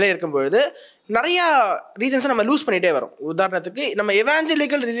நிலை இருக்கும்பொழுது நிறையா ரீஜன்ஸை நம்ம லூஸ் பண்ணிகிட்டே வரோம். உதாரணத்துக்கு நம்ம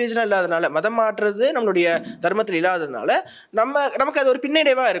எவாஞ்சலிக்கல் ரிலீஜனாக இல்லாதனால, மதம் மாற்றுறது நம்மளுடைய தர்மத்தில் இல்லாததுனால நமக்கு அது ஒரு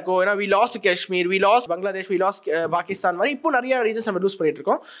பின்னடைவாக இருக்கும். ஏன்னா we lost Kashmir, we lost Bangladesh, we lost Pakistan மாதிரி இப்போ நிறையா ரீஜன்ஸ் நம்ம லூஸ் பண்ணிட்டு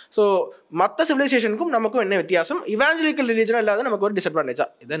இருக்கோம். ஸோ மற்ற சிவிலைசேஷனுக்கும் நமக்கும் என்ன வித்தியாசம்? இவாஞ்சலிக்கல் ரிலீஜனாக இல்லாத நமக்கு ஒரு டிஸ்அட்வான்டேஜா?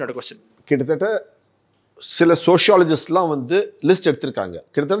 இதுதான் என்னோட கொஸ்டின். கிட்டத்தட்ட சில சோஷியாலஜிஸ்ட்லாம் வந்து லிஸ்ட் எடுத்திருக்காங்க.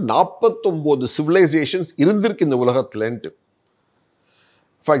 கிட்டத்தட்ட 49 சிவிலைசேஷன்ஸ் இருந்திருக்கு இந்த உலகத்துலன்ட்டு.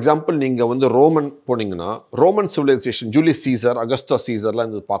 ஃபார் எக்ஸாம்பிள், நீங்கள் வந்து ரோமன் போனீங்கன்னா, Roman civilisation, Julius Caesar, Agusta சீசர்லாம்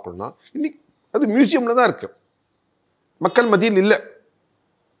இது பார்க்கணுன்னா இன்னைக்கு அது மியூசியமில் தான் இருக்குது, மக்கள் மத்தியில் இல்லை.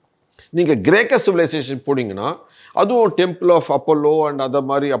 நீங்கள் கிரேக்க சிவிலைசேஷன் போனீங்கன்னா அதுவும் டெம்பிள் ஆஃப் அப்போலோ அண்ட் அதை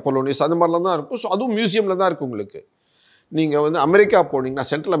மாதிரி அப்போலோனிஸ் அந்த மாதிரிலாம் தான் இருக்கும். ஸோ அதுவும் மியூசியமில் தான் இருக்குது உங்களுக்கு. நீங்கள் வந்து அமெரிக்கா போனீங்கன்னா,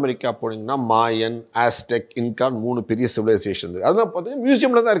 சென்ட்ரல் அமெரிக்கா போனீங்கன்னா மாயன், ஆஸ்டெக், இன்கான் 3 பெரிய சிவிலைசேஷன் இருக்குது. அதெல்லாம் பார்த்தீங்கன்னா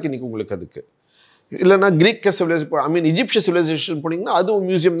மியூசியமில் தான் இருக்குது இன்றைக்கி உங்களுக்கு. அதுக்கு இல்லைனா கிரீக் சிவிலைசேஷன், இஜிப்ஷியன் சிவிலைசேஷன் போனீங்கன்னா அதுவும்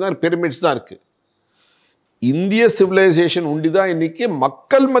மியூசியம் தான், பிரமிட்ஸ் தான் இருக்குது. இந்திய சிவிலைசேஷன் உண்டி தான் இன்னைக்கு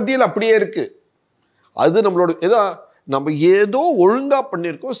மக்கள் மத்தியில் அப்படியே இருக்குது. அது நம்மளோட நம்ம ஏதோ ஒழுங்காக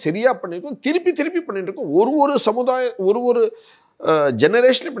பண்ணியிருக்கோம், சரியாக பண்ணியிருக்கோம், திருப்பி பண்ணிட்டு இருக்கோம். ஒரு சமுதாயம் ஒரு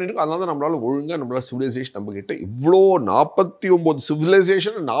ஜெனரேஷனே பண்ணியிருக்கோம். அதனால தான் நம்மளால் சிவிலைசேஷன் நம்மக்கிட்ட இவ்வளோ 49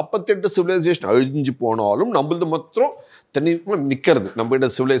 சிவிலைசேஷன், 48 சிவிலைசேஷன் அழிஞ்சு போனாலும் நம்மளது மாத்திரம் தனியாக நிற்கிறது. நம்மகிட்ட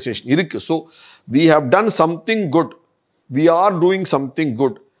சிவிலைசேஷன் இருக்குது. So we have done something good, we are doing something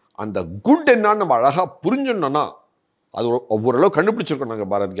good. அந்த குட் என்னன்னு நம்ம அழகாக புரிஞ்சுடணும்னா, அது ஓரளவு கண்டுபிடிச்சிருக்கோம்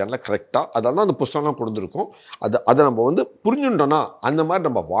நாங்கள் பாரத்கியானில் கரெக்டாக. அதனால தான் அந்த புத்தகம்லாம் கொடுத்துருக்கோம். அதை நம்ம வந்து புரிஞ்சுட்டோன்னா அந்த மாதிரி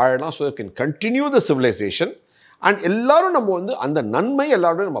நம்ம வாழலாம். So can continue the civilisation. And எல்லாரும் நம்ம வந்து அந்த நன்மை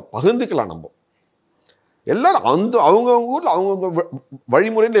எல்லாரோட நம்ம பகிர்ந்துக்கலாம். நம்ம எல்லாரும் அவங்கவுங்க ஊரில் அவங்கவுங்க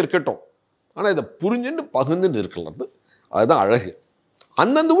வழிமுறையில் இருக்கட்டும், ஆனால் இதை புரிஞ்சுன்னு பகிர்ந்துன்னு இருக்கலாம். அதுதான் அழகு.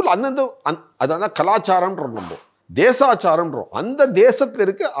 அந்தந்த ஊரில் அதான் கலாச்சாரம்ன்றோம், நம்ம தேசாச்சாரம்ன்றோம். அந்த தேசத்தில்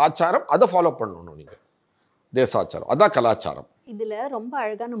இருக்க ஆச்சாரம், அதை ஃபாலோ பண்ணணும் நீங்கள். தேசாச்சாரம் அதான் கலாச்சாரம். இதில் ரொம்ப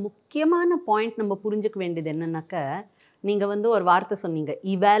அழகான முக்கியமான பாயிண்ட் நம்ம புரிஞ்சுக்க வேண்டியது என்னன்னாக்க, நீங்கள் வந்து ஒரு வார்த்தை சொன்னீங்க,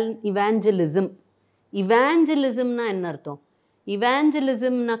 இவாஞ்சலிசம். இவாஞ்சலிசம்னா என்ன அர்த்தம்?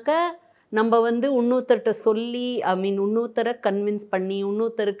 இவாஞ்சலிசம்னாக்க நம்ம வந்து இன்னொருத்தர்கிட்ட சொல்லி, இன்னொருத்தரை கன்வின்ஸ் பண்ணி,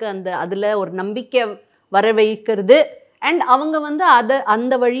 இன்னொருத்தருக்கு அதில் ஒரு நம்பிக்கை வர வைக்கிறது, அண்ட் அவங்க வந்து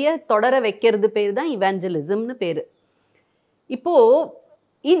அந்த வழியை தொடர வைக்கிறது பேர் தான் இவாஞ்சலிசம்னு பேர். இப்போது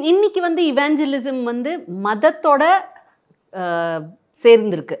இன்னைக்கு வந்து இவாஞ்சலிசம் வந்து மதத்தோட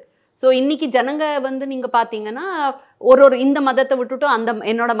சேர்ந்துருக்கு. ஸோ இன்னைக்கு ஜனங்க வந்து நீங்கள் பார்த்தீங்கன்னா ஒரு இந்த மதத்தை விட்டுட்டு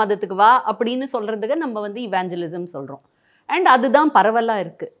என்னோட மதத்துக்கு வா அப்படின்னு சொல்கிறதுக்கு நம்ம வந்து இவாஞ்சலிசம் சொல்கிறோம். அண்ட் அதுதான் பரவலாக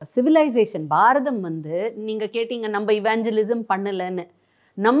இருக்குது. சிவிலைசேஷன் பாரதம் வந்து நீங்கள் கேட்டீங்க நம்ம இவாஞ்சலிசம் பண்ணலைன்னு.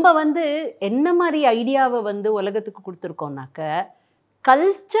 நம்ம வந்து என்ன மாதிரி ஐடியாவை வந்து உலகத்துக்கு கொடுத்துருக்கோம்னாக்க,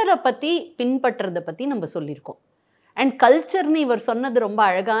 கல்ச்சரை பற்றி பின்பற்றுறதை பற்றி நம்ம சொல்லியிருக்கோம். அண்ட் கல்ச்சர்னு இவர் சொன்னது ரொம்ப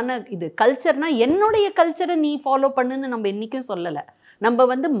அழகான இது. கல்ச்சர்னா என்னுடைய கல்ச்சரை நீ ஃபாலோ பண்ணுன்னு நம்ம என்றைக்கும் சொல்லலை. நம்ம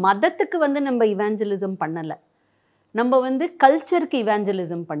வந்து மதத்துக்கு வந்து நம்ம இவாஞ்சலிசம் பண்ணலை, நம்ம வந்து கல்ச்சருக்கு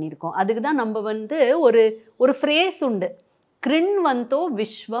இவாஞ்சலிசம் பண்ணியிருக்கோம். அதுக்கு தான் நம்ம வந்து ஒரு ஃப்ரேஸ் உண்டு, கிருண்வந்தோ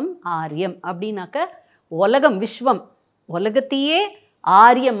விஸ்வம் ஆரியம் அப்படின்னாக்க உலகம், விஸ்வம் உலகத்தையே,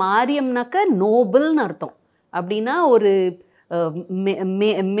 ஆரியம்னாக்க நோபல்னு அர்த்தம். அப்படின்னா ஒரு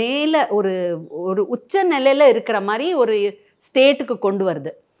மேலே ஒரு உச்ச நிலையில் இருக்கிற மாதிரி ஒரு ஸ்டேட்டுக்கு கொண்டு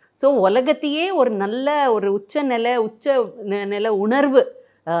வருது. ஸோ உலகத்தையே ஒரு நல்ல ஒரு உச்ச நிலை உணர்வு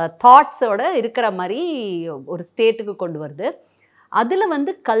தாட்ஸோட இருக்கிற மாதிரி ஒரு ஸ்டேட்டுக்கு கொண்டு வருது. அதில்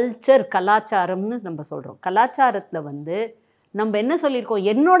வந்து கல்ச்சர், கலாச்சாரம்னு நம்ம சொல்கிறோம். கலாச்சாரத்தில் வந்து நம்ம என்ன சொல்லியிருக்கோம்,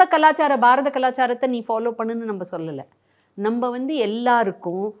 என்னோட பாரத கலாச்சாரத்தை நீ ஃபாலோ பண்ணுன்னு நம்ம சொல்லலை. நம்ம வந்து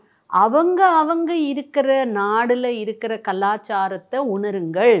எல்லாருக்கும் அவங்க இருக்கிற நாடில் இருக்கிற கலாச்சாரத்தை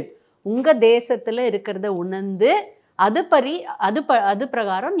உணருங்கள், உங்கள் தேசத்தில் இருக்கிறத உணர்ந்து அது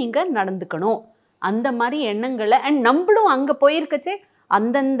பிரகாரம் நீங்கள் நடந்துக்கணும், அந்த மாதிரி எண்ணங்களை. அண்ட் நம்மளும் அங்கே போயிருக்கச்சே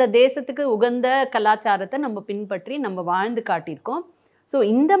அந்தந்த தேசத்துக்கு உகந்த கலாச்சாரத்தை நம்ம பின்பற்றி நம்ம வாழ்ந்து காட்டியிருக்கோம். ஸோ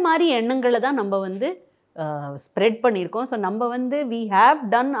இந்த மாதிரி எண்ணங்களை தான் நம்ம வந்து ஸ்ப்ரெட் பண்ணியிருக்கோம். ஸோ நம்ம வந்து we have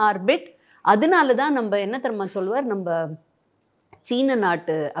done R bit. அதனால தான் நம்ம என்ன தெரியுமா சொல்லுவார், நம்ம சீன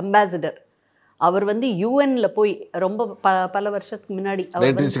நாட்டு அம்பாசிடர் அவர் வந்து யூஎன்ல போய் ரொம்ப பல வருஷத்துக்கு முன்னாடி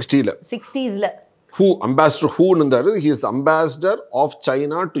 1960s அம்பாசிடர் இருந்தார். He is the ambassador of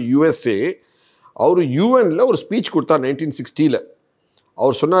China to USA. அவர் யூஎன்ல ஒரு ஸ்பீச் கொடுத்தார் 1960.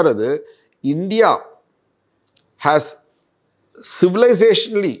 அவர் சொன்னார், அது India has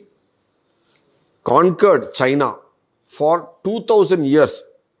சிவிலைசேஷனலி conquered China for 2000 years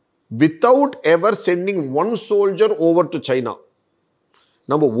without ever sending one soldier over to China.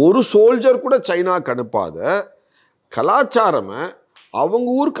 நம்ம ஒரு சோல்ஜர் கூட சைனாக்கு அனுப்பாத கலாச்சாரமை அவங்க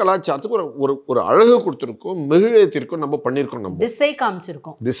ஊர் கலாச்சாரத்துக்கு ஒரு ஒரு அழகு கொடுத்துருக்கோம், மிகுழத்திற்கும் நம்ம பண்ணியிருக்கோம். நம்ம திசை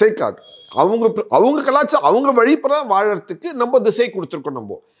காமிச்சிருக்கோம், திசை காட்டு அவங்க கலாச்சாரம் அவங்க வழிபட வாழறதுக்கு நம்ம திசை கொடுத்துருக்கோம்.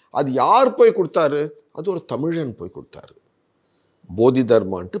 நம்ம அது யார் போய் கொடுத்தாரு? அது ஒரு தமிழன் போய் கொடுத்தாரு. போதி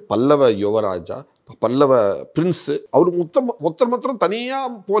தர்மான்ட்டு பல்லவ யுவராஜா, பல்லவ பிரின்ஸு, அவர் மொத்தம் தனியாக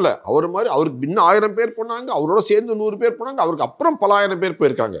போல. அவர் மாதிரி அவருக்கு இன்னும் 1000 பேர் போனாங்க, அவரோட சேர்ந்து 100 பேர் போனாங்க, அவருக்கு அப்புறம் பல 1000 பேர்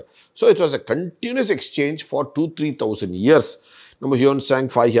போயிருக்காங்க. So it's was a continuous exchange for 2,000-3,000 years. நம்ம ஹியோன் சாங்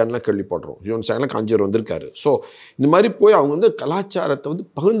ஃபைஹியான்லாம் கேள்விப்படுறோம். ஹியோன் சாங்லாம் காஞ்சியர் வந்திருக்காரு. ஸோ இந்த மாதிரி போய் அவங்க வந்து கலாச்சாரத்தை வந்து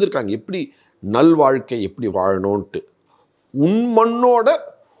பகிர்ந்துருக்காங்க, எப்படி நல்வாழ்க்கை எப்படி வாழணும்ன்ட்டு.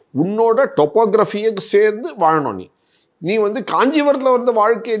 உன்னோட டொப்போகிராஃபியை சேர்ந்து வாழணும். நீ வந்து காஞ்சிபுரத்தில் வந்த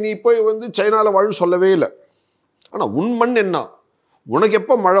வாழ்க்கையை நீ போய் வந்து சைனாவில் வாழன்னு சொல்லவே இல்லை. ஆனால் உன் மண் என்ன, உனக்கு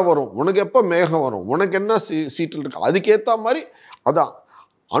எப்போ மழை வரும், உனக்கு எப்போ மேகம் வரும், உனக்கு என்ன சீட்டில் இருக்கு, அதுக்கேற்ற மாதிரி அதான்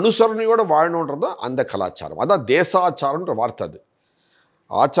அனுசரணையோடு வாழணுன்றது தான் அந்த கலாச்சாரம். அதான் தேசாச்சாரம்ன்ற வார்த்தை. அது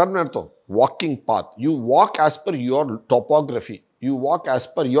ஆச்சாரம்னு அர்த்தம் walking path. You walk as per your டொப்போகிராஃபி, you walk as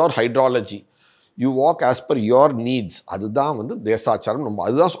per your hydrology, you walk as per your needs. அதுதான் வந்து தேசாச்சாரம். நம்ம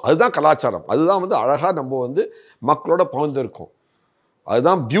அதுதான் கலாச்சாரம். அதுதான் வந்து அழகாக நம்ம வந்து மக்களோட பகிர்ந்துருக்கோம்.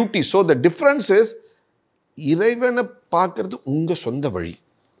 அதுதான் beauty. So the difference is இறைவனை பார்க்கறது உங்கள் சொந்த வழி,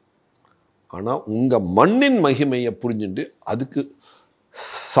 ஆனால் உங்கள் மண்ணின் மகிமையை புரிஞ்சுட்டு அதுக்கு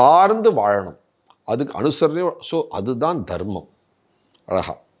சார்ந்து வாழணும், அதுக்கு அனுசரணை. ஸோ அதுதான் தர்மம்.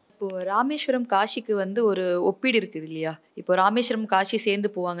 அழகா இப்போ ராமேஸ்வரம் காசிக்கு வந்து ஒரு ஒப்பீடு இருக்குது இல்லையா? இப்போ ராமேஸ்வரம் காசி சேர்ந்து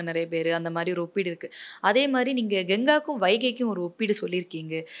போவாங்க நிறைய பேர், அந்த மாதிரி ஒரு ஒப்பீடு இருக்குது. அதே மாதிரி நீங்கள் கங்காக்கும் வைகைக்கும் ஒரு ஒப்பீடு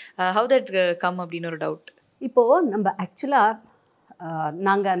சொல்லியிருக்கீங்க. ஹவு தட் கம் அப்படின்னு ஒரு டவுட். இப்போது நம்ம ஆக்சுவலாக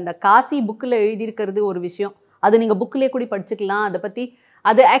நாங்கள் அந்த காசி புக்கில் எழுதியிருக்கிறது ஒரு விஷயம், அது நீங்கள் புக்கிலே கூட படிச்சுக்கலாம். அதை பற்றி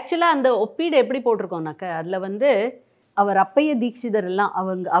அது ஆக்சுவலாக அந்த ஒப்பீடு எப்படி போட்டிருக்கோம்னாக்க, அதில் வந்து அவர் அப்பைய தீட்சிதர் எல்லாம்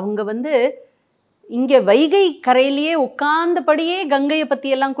அவங்க வந்து இங்கே வைகை கரையிலேயே உட்கார்ந்தபடியே கங்கையை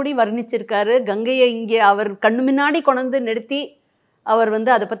பற்றியெல்லாம் கூட வர்ணிச்சிருக்காரு. கங்கையை இங்கே அவர் கண்ணு முன்னாடி கொண்டு நிறுத்தி அவர்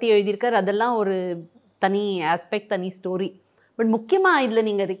வந்து அதை பற்றி எழுதியிருக்கார். அதெல்லாம் ஒரு தனி ஆஸ்பெக்ட், தனி ஸ்டோரி. பட் முக்கியமாக இதில்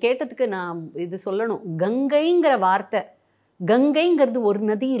நீங்கள் அதை கேட்டதுக்கு நான் இது சொல்லணும். கங்கைங்கிற வார்த்தை, கங்கைங்கிறது ஒரு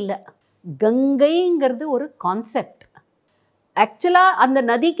நதி இல்லை, கங்கைங்கிறது ஒரு கான்செப்ட். ஆக்சுவலாக அந்த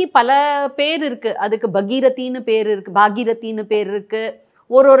நதிக்கு பல பேர் இருக்குது. அதுக்கு பகீரத்தின்னு பேர் இருக்குது, பாகீரத்தின்னு பேர் இருக்குது.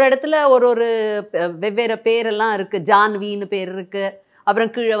 ஒரு இடத்துல ஒரு வெவ்வேறு பேரெல்லாம் இருக்குது. ஜான்வின்னு பேர் இருக்குது,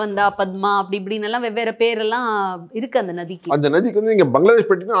 அப்புறம் கீழே வந்தா பத்மா, அப்படி இப்படின்னு எல்லாம் வெவ்வேறு பேரெல்லாம் இருக்குது அந்த நதிக்கு. அந்த நதிக்கு வந்து நீங்கள் பங்களாதேஷ்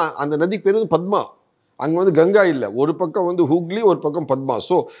போயிட்டீங்கன்னா அந்த நதிக்கு பேர் வந்து பத்மா. அங்கே வந்து கங்கா இல்லை, ஒரு பக்கம் வந்து ஹூக்லி, ஒரு பக்கம் பத்மா.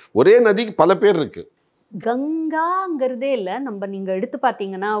 ஸோ ஒரே நதிக்கு பல பேர் இருக்குது. கங்காங்கிறதே இல்லை. நீங்கள் எடுத்து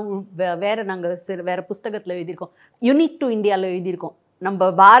பார்த்தீங்கன்னா வேறு புஸ்தகத்தில் எழுதியிருக்கோம், யூனிக் டு இந்தியாவில் எழுதியிருக்கோம்.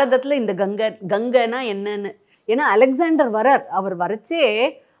 நம்ம பாரதத்தில் இந்த கங்கைனா என்னன்னு. ஏன்னா அலெக்சாண்டர் அவர் வரச்சே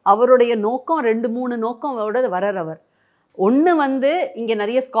அவருடைய நோக்கம் 2-3 நோக்கமோட வரார் அவர். ஒன்று வந்து இங்கே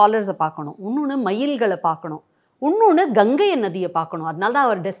நிறைய ஸ்காலர்ஸை பார்க்கணும், இன்னொன்று மயில்களை பார்க்கணும், இன்னொன்று கங்கை நதியை பார்க்கணும். அதனால தான்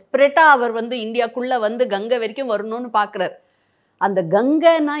அவர் டெஸ்பரேட்டாக அவர் வந்து இந்தியாவுக்குள்ளே வந்து கங்கை வரைக்கும் வரணும்னு பார்க்குறார். அந்த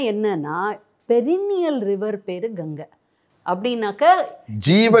கங்கைனா என்னன்னா பெரினியல் ரிவர் பேர் கங்கை, அப்படின்னாக்க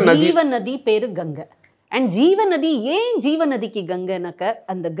ஜீவநதி பேர் கங்கை. அண்ட் ஜீவநதி, ஏன் ஜீவநதிக்கு கங்கைனாக்க,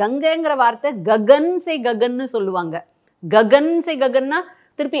 அந்த கங்கைங்கிற வார்த்தை ககன்னு சொல்லுவாங்க. ககன்னா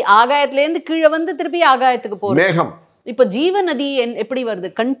திருப்பி ஆகாயத்துலேருந்து கீழே வந்து திருப்பி ஆகாயத்துக்கு போகிறது. இப்போ ஜீவநதி எப்படி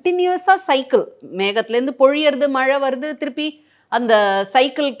வருது? கண்டினியூஸாக சைக்கிள். மேகத்துலேருந்து பொழியறது, மழை வருது, திருப்பி அந்த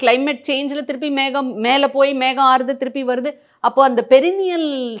சைக்கிள் கிளைமேட் சேஞ்சில் திருப்பி மேகம் மேலே போய் மேகம் ஆறுது, திருப்பி வருது. அப்போ அந்த பெரினியல்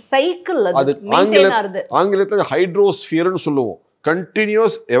சைக்கிள் அது மெயின்டைன் ஆகுது. ஆங்கிலத்தில் ஹைட்ரோஸ்பியர்னு சொல்லுவோம்.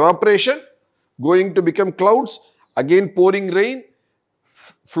 Continuous evaporation, going to become clouds, again pouring rain,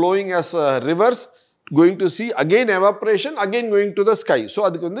 flowing as rivers, going to sea, again evaporation, again going to the sky. So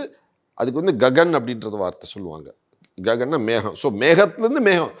அதுக்கு வந்து ககன் அப்படின்றது வார்த்தை சொல்லுவாங்க. ககன்னா மேகம். ஸோ மேகத்துலேருந்து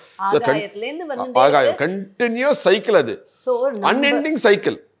மேகம், ஆகாயம், கண்டினியூஸ் சைக்கிள். அது அன்எண்டிங்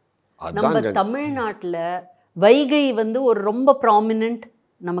சைக்கிள். நம்ம தமிழ்நாட்டில் வைகை வந்து ஒரு ரொம்ப ப்ராமினன்ட்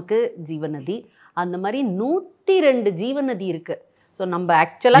நமக்கு ஜீவநதி. அந்த மாதிரி 102 ஜீவநதி இருக்கு. ஸோ நம்ம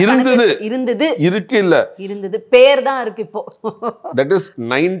ஆக்சுவலாக இருந்தது பேர் தான் இருக்கு இப்போ. தட் இஸ்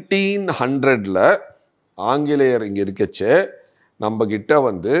 1900ல் ஆங்கிலேயர் இங்கே இருக்கச்சே நம்ம கிட்ட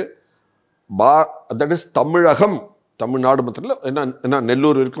வந்து தட் இஸ் தமிழகம், தமிழ்நாடு மொத்தத்தில் என்ன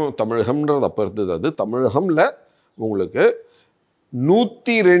நெல்லூர் இருக்கும், தமிழகம்ன்றது அப்போ இருந்தது. அது தமிழகம்ல உங்களுக்கு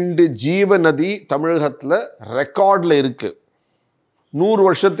 102 ஜீவநதி தமிழகத்தில் ரெக்கார்டில் இருக்கு. 100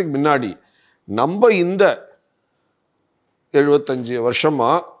 வருஷத்துக்கு முன்னாடி நம்ம இந்த 75 வருஷமா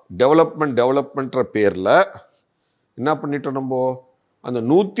டெவலப்மெண்ட்ற பேரில் என்ன பண்ணிட்டோம்? நம்ம அந்த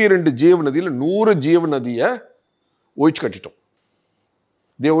 102 ஜீவ நதியில் 100 ஜீவ நதியை ஒழிச்சு கட்டிட்டோம்.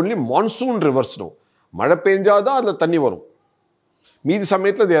 They only monsoon reverse no. மழை பெஞ்சாதான் அதில் தண்ணி வரும். மீதி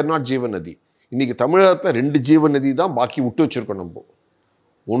சமயத்தில் தே ஆர் நாட் ஜீவ நதி. இன்னைக்கு தமிழகத்தில் 2 ஜீவ நதி தான் பாக்கி விட்டு வச்சிருக்கோம் நம்ம.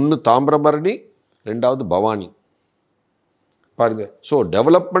 ஒன்று தாமிரபரணி, 2வது பவானி. பாருங்க. ஸோ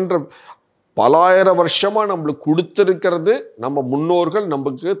டெவலப்மெண்ட் பலாயிரம் வருஷமா நம்மளுக்கு கொடுத்திருக்கிறது நம்ம முன்னோர்கள்.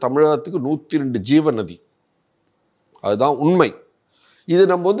 நமக்கு தமிழகத்துக்கு 102 ஜீவ நதி. அதுதான் உண்மை. இது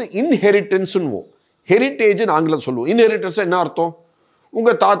நம்ம வந்து இன்ஹெரிட்டன்ஸ்னுவோம். ஹெரிட்டேஜ்னு ஆங்கிலம் சொல்லுவோம். இன்ஹெரிட்டன்ஸ் என்ன அர்த்தம்?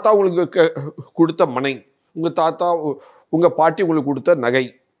 உங்க தாத்தா உங்களுக்கு கொடுத்த மனை, உங்க தாத்தா உங்க பாட்டி உங்களுக்கு கொடுத்த நகை,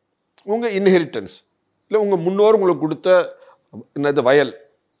 உங்க இன்ஹெரிட்டன்ஸ். இல்லை உங்க முன்னோர் உங்களுக்கு கொடுத்த என்னது வயல்,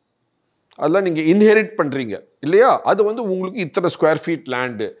 அதெல்லாம் நீங்க இன்ஹெரிட் பண்றீங்க இல்லையா? அது வந்து உங்களுக்கு இத்தனை ஸ்கொயர் ஃபீட்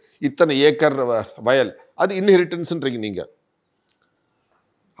லேண்டு, இத்தனை ஏக்கர் வயல், அது இன்ஹெரிட்டன்ஸ்ன்றீங்க நீங்க.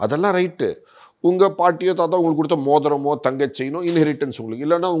 அதெல்லாம் ரைட்டு. உங்க பாட்டியோ தாத்தா உங்களுக்கு கொடுத்த மோதிரமோ தங்கச்செயினோ இன்ஹெரிட்டன்ஸ் உங்களுக்கு.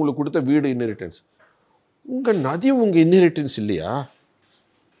 இல்லைன்னா உங்களுக்கு கொடுத்த வீடு இன்ஹெரிட்டன்ஸ். உங்க நதி உங்க இன்ஹெரிட்டன்ஸ் இல்லையா?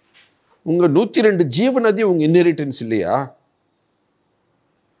 உங்க 102 ஜீவ நதி உங்க இன்ஹெரிட்டன்ஸ் இல்லையா?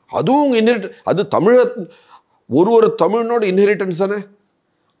 அதுவும் உங்க இன்ஹெரிட்டன்ஸ். அது தமிழ ஒரு தமிழனோட இன்ஹெரிட்டன்ஸ் தானே.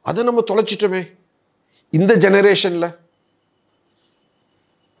 அதை நம்ம தொலைச்சிட்டோமே இந்த ஜெனரேஷன்ல.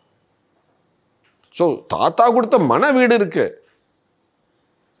 ஸோ தாத்தா கொடுத்த மன வீடு இருக்கு.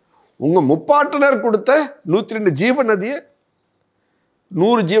 உங்க முப்பாட்டனர் கொடுத்த 102 ஜீவ நதியை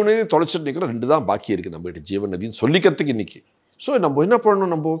 100 ஜீவ நதியை தொலைச்சிட்டு நிற்கிறோம். 2 தான் பாக்கி இருக்கு நம்ம கிட்ட ஜீவ நதின்னு சொல்லிக்கிறதுக்கு இன்னைக்கு. ஸோ நம்ம என்ன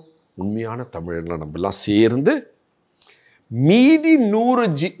பண்ணணும்? நம்ம உண்மையான தமிழர்களை நம்ம எல்லாம் சேர்ந்து மீதி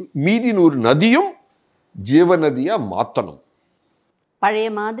 100 நதியும் ஜீவ நதியா மாற்றணும். பழைய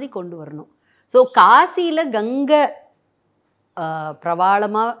மாதிரி கொண்டு வரணும். ஸோ காசியில் கங்கை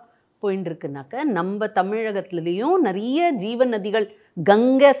பிரவாளமாக போயின்னு இருக்குனாக்க நம்ம தமிழகத்துலேயும் நிறைய ஜீவ நதிகள்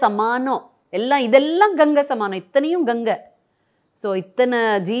கங்கை சமானம். இதெல்லாம் கங்கை சமானம். இத்தனையும் கங்கை. ஸோ இத்தனை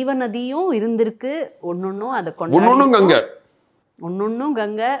ஜீவ நதியும் இருந்திருக்கு. ஒன்னொன்னும் அதை ஒன்னொன்னும் கங்கை, ஒன்னொன்னும்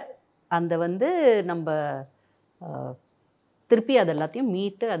கங்கை. அந்த வந்து நம்ம திருப்பி அது எல்லாத்தையும்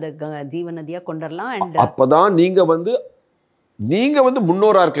மீட்டு அதை ஜீவ நதியாக கொண்டுடலாம். அண்ட் அப்பதான் நீங்க வந்து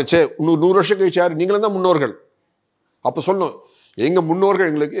முன்னோரா இருக்கச்சே 100 வருஷம் கழிச்சு யாரு நீங்களும் தான் முன்னோர்கள். அப்ப சொல்லணும், எங்க முன்னோர்கள்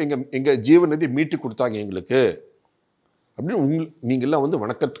எங்களுக்கு எங்க ஜீவ நதி மீட்டு கொடுத்தாங்க எங்களுக்கு அப்படின்னு நீங்கெல்லாம் வந்து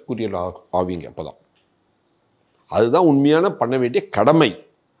வணக்கத்துக்குரிய ஆவீங்க. அப்பதான் அதுதான் உண்மையான பண்ண வேண்டிய கடமை.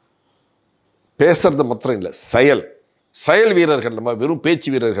 பேசுறது மாத்திரம் இல்லை, செயல் வீரர்கள். நம்ம வெறும் பேச்சு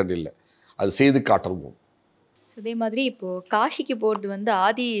வீரர்கள் இல்லை, அது செய்து காட்டுறோம். அதே மாதிரி இப்போது காசிக்கு போகிறது வந்து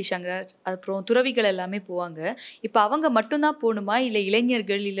ஆதி சங்கரர் அப்புறம் துறவிகள் எல்லாமே போவாங்க. இப்போ அவங்க மட்டும்தான் போகணுமா, இல்லை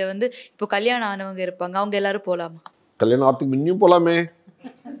இளைஞர்கள், இல்லை வந்து இப்போ கல்யாணம் ஆனவங்க இருப்பாங்க, அவங்க எல்லாரும் போகலாமா? கல்யாணம் ஆகிறதுக்கு முன்னையும் போகலாமே.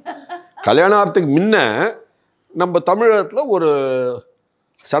 கல்யாணம் ஆகிறதுக்கு முன்ன நம்ம தமிழகத்தில் ஒரு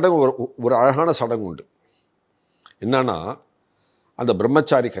சடங்கு, ஒரு அழகான சடங்கு உண்டு. என்னன்னா, அந்த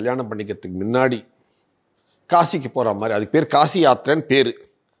பிரம்மச்சாரி கல்யாணம் பண்ணிக்கிறதுக்கு முன்னாடி காசிக்கு போகிற மாதிரி, அதுக்கு பேர் காசி யாத்திரைன்னு பேர்,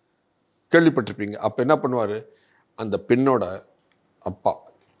 கேள்விப்பட்டிருப்பீங்க. அப்போ என்ன பண்ணுவார், அந்த பெண்ணோட அப்பா,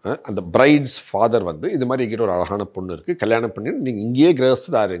 அந்த பிரைட்ஸ் ஃபாதர் வந்து இது மாதிரி எங்கிட்ட ஒரு அழகான பொண்ணு இருக்குது, கல்யாணம் பண்ணி நீங்கள் இங்கேயே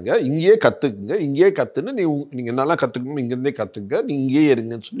கிரகஸ்தா இருங்க, இங்கேயே கற்றுக்குங்க, இங்கேயே கற்றுன்னு நீங்கள் என்னெல்லாம் கற்றுக்கணும் இங்கேருந்தே கற்றுங்க, நீங்கள் இங்கேயே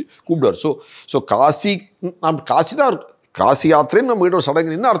இருங்கன்னு சொல்லி கூப்பிடுவார். ஸோ காசி தான் காசி யாத்திரைன்னு நம்ம கிட்ட ஒரு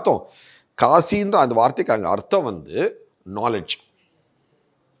சடங்கு. என்ன அர்த்தம்? காசின்ற அந்த வார்த்தைக்கு அங்கே அர்த்தம் வந்து நாலேஜ்.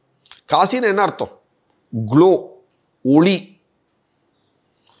 காசின்னு என்ன அர்த்தம்? க்ளோ, ஒளி.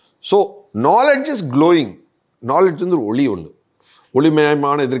 So knowledge is glowing. Knowledge வந்து ஒரு ஒளி, ஒன்று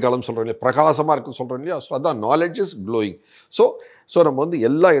ஒளிமயமான எதிர்காலம் சொல்கிறோம் இல்லையா, பிரகாசமாக இருக்குன்னு சொல்கிறோம் இல்லையா. ஸோ அதான் நாலேஜ் இஸ் க்ளோயிங். ஸோ நம்ம வந்து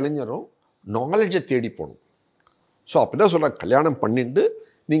எல்லா இளைஞரும் நாலேஜை தேடி போகணும். ஸோ அப்படி தான் சொல்கிறாங்க, கல்யாணம் பண்ணிட்டு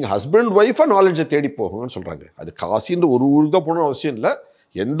நீங்கள் ஹஸ்பண்ட் ஒய்ஃபாக நாலேஜை தேடி போகணும்னு சொல்கிறாங்க. அது காசின்ற ஒரு ஊருக்கு தான் போகணும்னு அவசியம் இல்லை,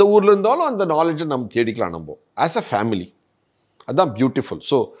 எந்த ஊரில் இருந்தாலும் அந்த நாலேஜை நம்ம தேடிக்கலாம் நம்ம ஆஸ் அ ஃபேமிலி. அதுதான் beautiful.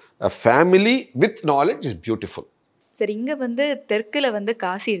 So a family with knowledge is beautiful. சரி, இங்கே வந்து தெற்கில் வந்து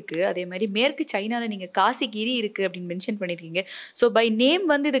காசி இருக்குது, அதே மாதிரி மேற்கு சைனாவில் நீங்கள் காசிகிரி இருக்குது அப்படின்னு மென்ஷன் பண்ணியிருக்கீங்க. ஸோ பை நேம்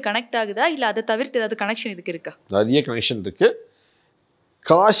வந்து இது கனெக்ட் ஆகுதா, இல்லை அதை தவிர்த்து ஏதாவது கனெக்ஷன் இதுக்கு இருக்கா? நிறைய கனெக்ஷன் இருக்குது.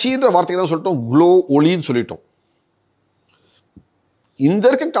 காசின்ற வார்த்தைக்கு தான் சொல்லிட்டோம், க்ளோ, ஒளின்னு சொல்லிட்டோம். இந்த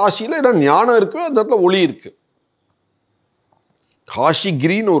இருக்க காசியில் என்ன ஞானம் இருக்குது, அந்த இடத்துல ஒளி இருக்குது.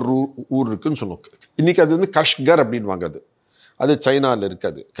 காஷிகிரின்னு ஒரு ஊர் இருக்குன்னு சொன்னோம். இன்னைக்கு அது வந்து கஷ்கர் அப்படின்வாங்க. அது சைனாவில்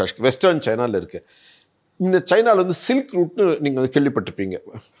இருக்குது, அது வெஸ்டர்ன் சைனாவில் இருக்குது. இந்த சைனாவில் வந்து சில்க் ரூட்னு நீங்கள் வந்து கேள்விப்பட்டிருப்பீங்க,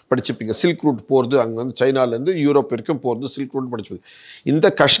 படிச்சுப்பீங்க. சில்க் ரூட் போகிறது அங்கே வந்து சைனாலேருந்து யூரோப் வரைக்கும் போகிறது சில்க் ரூட் படிச்சுப்பீங்க. இந்த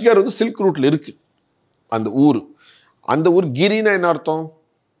கஷ்கர் வந்து சில்க் ரூட்டில் இருக்குது அந்த ஊர். கிரினா என்ன அர்த்தம்?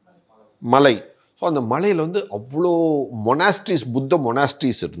 மலை. ஸோ அந்த மலையில் வந்து அவ்வளோ மொனாஸ்ட்ரிஸ், புத்த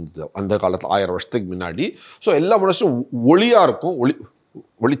மொனாஸ்ட்ரிஸ் இருந்தது அந்த காலத்தில், 1000 வருஷத்துக்கு முன்னாடி. ஸோ எல்லா மொனாஸ்ட்ரியும் ஒளியாக இருக்கும்,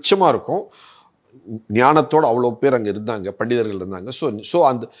 வெளிச்சமாக இருக்கும். ஞானத்தோடு அவ்வளோ பேர் அங்கே இருந்தாங்க, பண்டிதர்கள் இருந்தாங்க.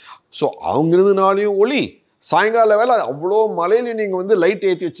 ஸோ அவங்க இருந்தனாலையும் ஒளி, சாயங்கால வேலை அவ்வளோ மலையில நீங்கள் வந்து லைட்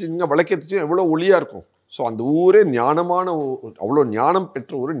ஏற்றி வச்சுருந்தீங்க, விளக்கேற்றி வச்சு எவ்வளோ ஒளியாக இருக்கும். ஸோ அந்த ஊரே ஞானமான அவ்வளோ ஞானம்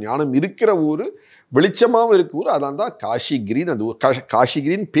பெற்ற ஊர், ஞானம் இருக்கிற ஊர், வெளிச்சமாகவும் இருக்க ஊர். அதான் தான் காஷிகிரின்னு அந்த ஊர்.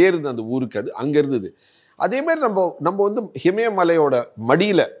 காஷிகிரின்னு பேர் இருந்தது அந்த ஊருக்கு, அது அங்கே இருந்தது. அதேமாதிரி நம்ம வந்து ஹிமயமலையோட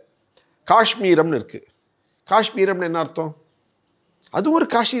மடியில் காஷ்மீரம்னு இருக்குது. காஷ்மீரம்னு என்ன அர்த்தம்? அதுவும் ஒரு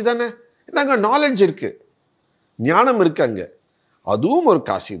காஷி தானே. அங்கே நாலேஜ் இருக்குது, ஞானம் இருக்குது அங்கே, அதுவும் ஒரு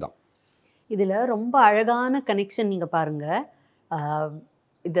காசி தான். இதில் ரொம்ப அழகான கனெக்ஷன் நீங்கள் பாருங்கள்.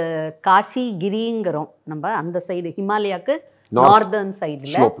 இது காஷிகிரிங்கிறோம் நம்ம அந்த சைடு, ஹிமாலயாவுக்கு நார்தர்ன்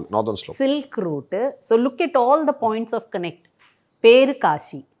சைடில் silk route. So look Ed all the points of connect. பேரு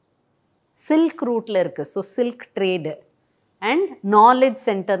காஷி, சில்க் ரூட்டில் இருக்குது. So silk trade and knowledge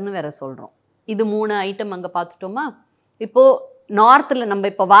சென்டர்னு வேற சொல்கிறோம். இது 3 ஐட்டம் அங்கே பார்த்துட்டோமா. இப்போது நார்த்தில் நம்ம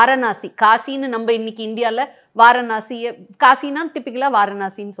இப்போ வாரணாசி, காசின்னு நம்ம இன்னைக்கு இந்தியாவில் வாரணாசியை, காசினா டிப்பிக்கலாக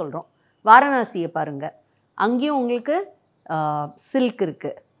வாரணாசின்னு சொல்கிறோம். வாரணாசியை பாருங்கள், அங்கேயும் உங்களுக்கு சில்க்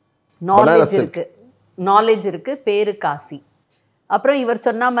இருக்குது, நாலேஜ் இருக்குது, பேரு காசி. அப்புறம் இவர்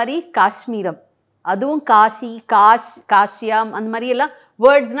சொன்ன மாதிரி காஷ்மீரம், அதுவும் காஷி, காஷ்யாம் அந்த மாதிரி எல்லாம்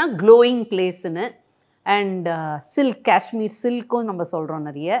வேர்ட்ஸ்னால் க்ளோயிங் பிளேஸ்ன்னு. அண்ட் சில்க், காஷ்மீர் சில்க்கும் நம்ம சொல்கிறோம்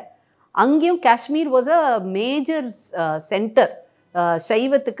நிறைய. அங்கேயும் Kashmir was a major centre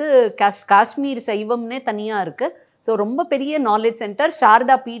சைவத்துக்கு. காஷ்மீர் சைவம்னே தனியாக இருக்குது. ஸோ ரொம்ப பெரிய நாலேஜ் சென்டர்.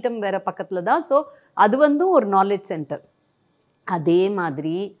 சாரதா பீட்டம் வேறு பக்கத்தில் தான். ஸோ அது வந்து ஒரு நாலேஜ் சென்டர். அதே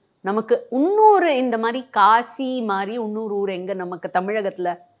மாதிரி நமக்கு இன்னொரு இந்த மாதிரி காசி மாதிரி இன்னொரு ஊர் எங்கே நமக்கு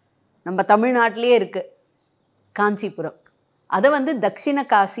தமிழகத்தில், நம்ம தமிழ்நாட்டிலே இருக்குது, காஞ்சிபுரம். அதை வந்து தக்ஷிண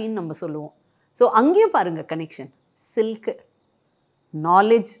காசின்னு நம்ம சொல்லுவோம். ஸோ அங்கேயும் பாருங்கள் கனெக்ஷன், சில்க்கு,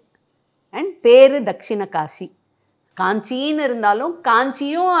 நாலேஜ் அண்ட் பேரு தக்ஷிண காசி. காஞ்சின்னு இருந்தாலும்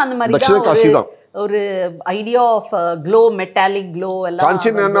காஞ்சியும் அந்த மாதிரி தான் ஒரு idea of glow, metallic glow எல்லாம்.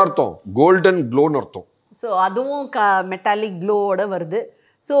 காஞ்சின்னு என்ன அர்த்தம்? கோல்டன் க்ளோன்னு அர்த்தம். ஸோ அதுவும் மெட்டாலிக் க்ளோவோட வருது.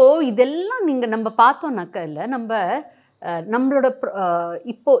 ஸோ இதெல்லாம் நீங்கள் நம்ம பார்த்தோம்னாக்கா இல்லை, நம்மளோட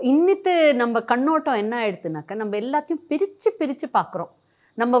இப்போ இன்னித்து நம்ம கண்ணோட்டம் என்ன ஆயிடுதுனாக்கா, நம்ம எல்லாத்தையும் பிரித்து பார்க்குறோம்.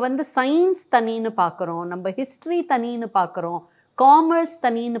 நம்ம வந்து சயின்ஸ் தனின்னு பார்க்குறோம், நம்ம ஹிஸ்ட்ரி தனின்னு பார்க்குறோம், காமர்ஸ்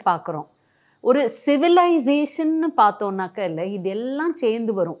தனின்னு பார்க்குறோம். ஒரு சிவிலைசேஷன்னு பார்த்தோன்னாக்கா இல்லை, இதெல்லாம்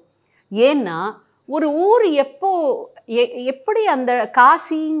சேர்ந்து வரும். ஏன்னா ஒரு ஊர் எப்படி அந்த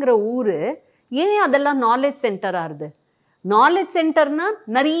காசிங்கிற ஊர் ஏன் அதெல்லாம் நாலேஜ் சென்டர் ஆகுது? நாலேஜ் சென்டர்னால்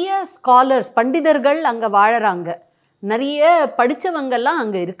நிறைய ஸ்காலர்ஸ், பண்டிதர்கள் அங்கே வாழறாங்க, நிறைய படித்தவங்கெல்லாம்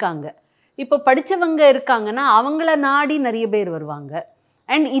அங்கே இருக்காங்க. இப்போ படித்தவங்க இருக்காங்கன்னா அவங்கள நாடி நிறைய பேர் வருவாங்க.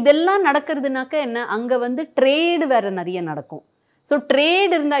 அண்ட் இதெல்லாம் நடக்கிறதுனாக்கா என்ன, அங்கே வந்து ட்ரேடு வேறு நிறைய நடக்கும். ஸோ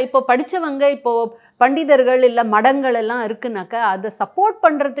ட்ரேட் இருந்தால், இப்போ படித்தவங்க, இப்போது பண்டிதர்கள் இல்லை மடங்கள் எல்லாம் இருக்குனாக்கா அதை சப்போர்ட்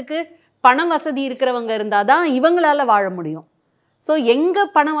பண்ணுறதுக்கு பண வசதி இருக்கிறவங்க இருந்தால் தான் இவங்களால் வாழ முடியும். ஸோ எங்கே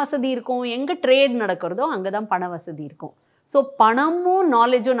பண வசதி இருக்கும், எங்கே ட்ரேட் நடக்கிறதோ அங்கே தான் பண வசதி இருக்கும். ஸோ பணமும்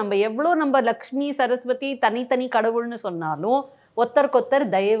நாலேஜும், நம்ம லக்ஷ்மி சரஸ்வதி தனித்தனி கடவுள்னு சொன்னாலும் ஒருத்தருக்கொத்தர்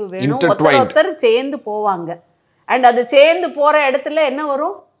தயவு வேணும், ஒருத்தர் சேர்ந்து போவாங்க. அண்ட் அது சேர்ந்து போகிற இடத்துல என்ன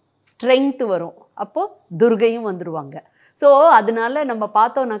வரும், ஸ்ட்ரென்த் வரும். அப்போது துர்கையும் வந்துடுவாங்க. ஸோ அதனால நம்ம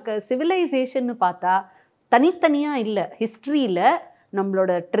பார்த்தோம்னாக்க சிவிலைசேஷன்னு பார்த்தா தனித்தனியாக இல்லை, ஹிஸ்ட்ரியில்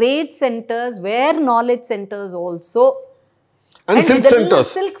நம்மளோட trade centres, where knowledge centres also,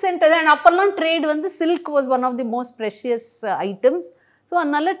 silk centre. And அப்போல்லாம் ட்ரேட் வந்து silk was one of the most precious items. So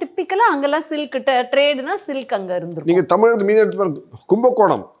அதனால டிப்பிக்கலாக அங்கெல்லாம் சில்க் ட்ரேடுனா சில்க் அங்கே இருந்துரும். நீங்கள் தமிழகத்து மீது எடுத்து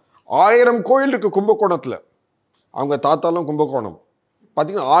கும்பகோணம், 1000 கோயில் இருக்குது கும்பகோணத்தில். அவங்க தாத்தாலும் கும்பகோணம்.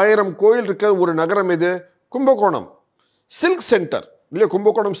 பார்த்தீங்கன்னா 1000 கோயில் இருக்க ஒரு நகரம் இது கும்பகோணம். சில்க் சென்டர் இல்லையா?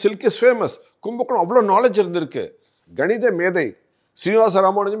 Kumbakonam silk is famous. Kumbakonam அவ்வளோ நாலேஜ் இருந்திருக்கு. கணித மேதை ஸ்ரீனிவாச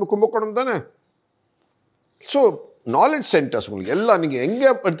ராமானுஜம் கும்பகோணம் தானே. ஸோ நாலேஜ் சென்டர்ஸ் உங்களுக்கு எல்லாம் நீங்கள் எங்கே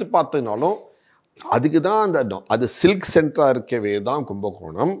எடுத்து பார்த்தீங்கனாலும் அதுக்கு தான் அது சில்க் சென்டராக இருக்கவே தான்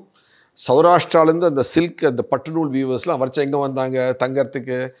கும்பகோணம். சௌராஷ்டிராலேருந்து அந்த சில்க், அந்த பட்டுநூல் வீவர்ஸ்லாம் வரைச்சா எங்கே வந்தாங்க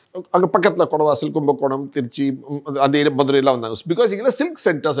தங்கறதுக்கு? அங்கே பக்கத்தில் கொடவாசல், கும்பகோணம், திருச்சி, அந்த மதுரையெல்லாம் வந்தாங்க. பிகாஸ் இங்கே சில்க்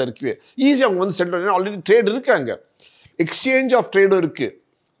சென்டர்ஸ் இருக்கவே ஈஸியாக அவங்க வந்து சென்டர். ஆல்ரெடி ட்ரேட் இருக்காங்க, எக்ஸ்சேஞ்ச் ஆஃப் ட்ரேடும் இருக்குது,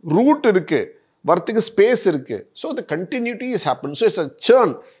 ரூட் இருக்குது, வரத்துக்கு ஸ்பேஸ் இருக்குது. So the continuity is happen. So it's a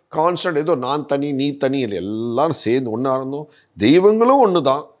churn, constant. ஏதோ நான் தனி நீ தனி இல்லை, எல்லாரும் சேர்ந்து ஒன்றா இருந்தோம். தெய்வங்களும் ஒன்று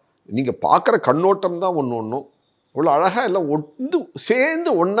தான், நீங்கள் பார்க்குற கண்ணோட்டம் தான் ஒன்றும் அவ்வளோ அழகாக எல்லாம் ஒன்று சேர்ந்து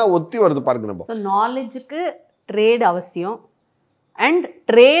ஒன்றா ஒத்தி வருது பாருங்க. நம்ம ஸோ நாலேஜுக்கு ட்ரேட் அவசியம், அண்ட்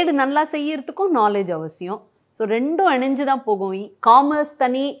ட்ரேடு நல்லா செய்யறதுக்கும் நாலேஜ் அவசியம். ஸோ ரெண்டும் இணைஞ்சு தான் போகும். காமர்ஸ்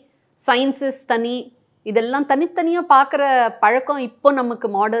தனி, சயின்சஸ் தனி, இதெல்லாம் தனித்தனியாக பார்க்குற பழக்கம் இப்போ நமக்கு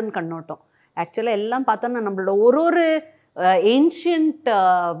மாடர்ன் கண்ணோட்டம். ஆக்சுவலாக எல்லாம் பார்த்தோன்னா நம்மளோட ஒரு ஏன்ஷியன்ட்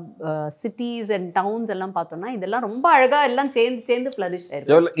சிட்டிஸ் அண்ட் டவுன்ஸ் எல்லாம் பார்த்தோம்னா இதெல்லாம் ரொம்ப அழகாக எல்லாம் சேர்ந்து ஃப்ளரிஷ்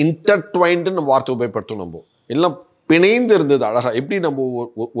ஆயிருக்கு. இன்டர்ட்வைன்டு நம்ம வார்த்தை உபயோகப்படுத்தும். நம்ம எல்லாம் பிணைந்து இருந்தது அழகாக. எப்படி நம்ம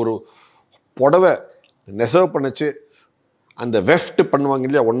ஒரு புடவை நெசவு பண்ணிச்சு அந்த வெஃப்ட் பண்ணுவாங்க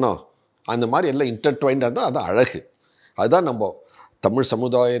இல்லையா ஒன்றா, அந்த மாதிரி எல்லாம் இன்டர்ட்வைண்டாக இருந்தால் அது அழகு. அதுதான் நம்ம தமிழ்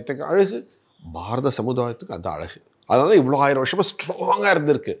சமுதாயத்துக்கு அழகு, பாரத சமுதாயத்துக்கு அது அழகு. அதனால இவ்வளோ 1000 வருஷமாக ஸ்ட்ராங்காக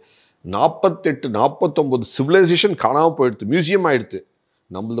இருந்திருக்கு. 48-49 சிவிலைசேஷன் காணாமல் போயிடுது, மியூசியம் ஆகிடுது.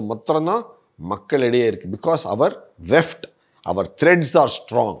 நம்மளது மாத்திரம்தான் மக்களிடையே இருக்குது. Because our weft, our threads are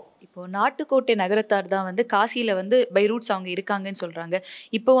strong. இப்போ நாட்டுக்கோட்டை நகரத்தார் தான் வந்து காசியில் வந்து பை ரூட்ஸ் அவங்க இருக்காங்கன்னு சொல்கிறாங்க.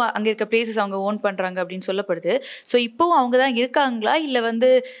 இப்போ அங்கே இருக்க பிளேசஸ் அவங்க ஓன் பண்ணுறாங்க அப்படின்னு சொல்லப்படுது. ஸோ இப்போவும் அவங்க தான் இருக்காங்களா, இல்லை வந்து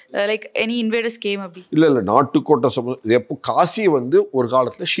லைக் எனி இன்வேடர்ஸ் கேம் அப்படி? இல்லை நாட்டுக்கோட்டை எப்போ காசி வந்து ஒரு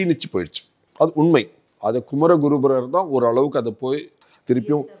காலத்தில் க்ஷீணிச்சு போயிடுச்சு, அது உண்மை. அதை குமரகுருபரர் தான் ஓரளவுக்கு அதை போய்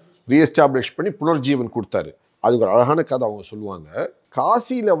திருப்பியும் ரீஎஸ்டாப்ளிஷ் பண்ணி புனர்ஜீவன் கொடுத்தாரு. அதுக்கு ஒரு அழகான கதை அவங்க சொல்லுவாங்க.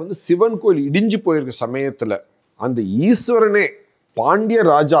 காசியில் வந்து சிவன் கோயில் இடிஞ்சு போயிருக்க சமயத்தில் அந்த ஈஸ்வரனே பாண்டிய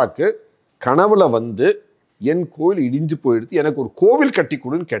ராஜாக்கு கனவுல வந்து என் கோயில் இடிஞ்சு போயிடுது, எனக்கு ஒரு கோவில் கட்டி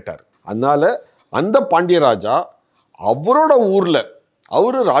கொடுன்னு கேட்டார். அதனால அந்த பாண்டிய ராஜா அவரோட ஊரில்,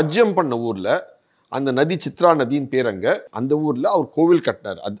 அவர் ராஜ்யம் பண்ண ஊரில், அந்த நதி சித்ரா நதியின் பேர் அங்கே, அந்த ஊரில் அவர் கோவில்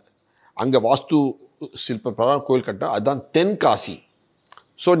கட்டினார். அங்கே வாஸ்து சிற்ப பிரகாரம் கோவில் கட்டினார். அதுதான் தென்காசி.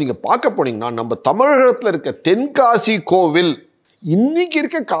 ஸோ நீங்கள் பார்க்க போனீங்கன்னா நம்ம தமிழகத்தில் இருக்க தென்காசி கோவில் இன்னைக்கு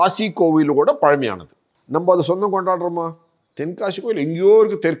இருக்க காசி கோவிலோட பழமையானது. நம்ம அதை சொந்தம் கொண்டாடுறோமா? தென்காசி கோவில் எங்கேயோ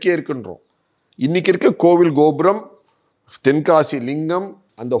இருக்கு, தெற்கே இருக்குன்றோம். இன்னைக்கு இருக்க கோவில் கோபுரம், தென்காசி லிங்கம்,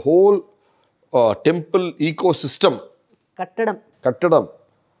 அந்த ஹோல் டெம்பிள் ஈகோ சிஸ்டம், கட்டடம்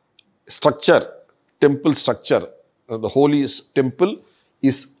structure, temple structure, the holy temple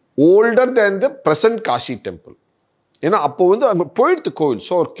is older than the present Kashi temple. ஏன்னா அப்போ வந்து அங்கே போயிடுது கோவில்.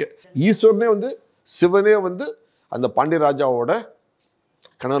 ஸோ ஈஸ்வரனே வந்து சிவனே வந்து அந்த பாண்டியராஜாவோட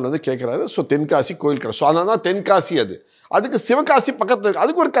கனவுல வந்து கேட்குறாரு. ஸோ தென்காசி கோயில் கிடையாது. ஸோ அதனால தான் தென்காசி. அதுக்கு சிவகாசி பக்கத்தில் இருக்கு,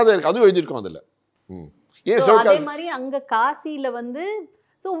 அதுக்கு ஒரு கதை இருக்குது, அதுவும் எழுதியிருக்கோம் அதில். ஏன் அதே மாதிரி அங்கே காசியில் வந்து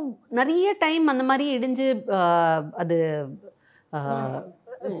ஸோ நிறைய டைம் அந்த மாதிரி இடிஞ்சு அது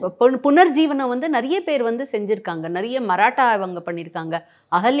புனர்ஜீவனம் வந்து நிறைய பேர் வந்து செஞ்சுருக்காங்க. நிறைய மராட்டா அவங்க பண்ணியிருக்காங்க.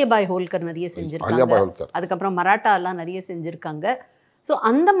 அகல்யபாய் ஹோல்கர் நிறைய செஞ்சுருக்காங்க. அதுக்கப்புறம் மராட்டா எல்லாம் நிறைய செஞ்சுருக்காங்க. ஸோ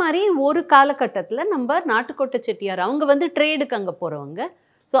அந்த மாதிரி ஒரு காலகட்டத்தில் நம்ம நாட்டுக்கோட்டை செட்டியார் அவங்க வந்து ட்ரேடுக்கு அங்கே போகிறவங்க.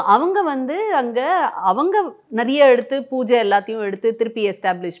 ஸோ அவங்க வந்து அங்கே அவங்க நிறைய எடுத்து பூஜை எல்லாத்தையும் எடுத்து திருப்பி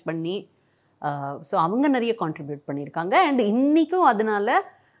எஸ்டாப்ளிஷ் பண்ணி ஸோ அவங்க நிறைய கான்ட்ரிபியூட் பண்ணியிருக்காங்க. அண்ட் இன்றைக்கும் அதனால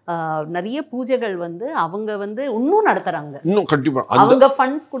நிறைய பூஜைகள் வந்து அவங்க வந்து இன்னும் நடத்துகிறாங்க. அவங்க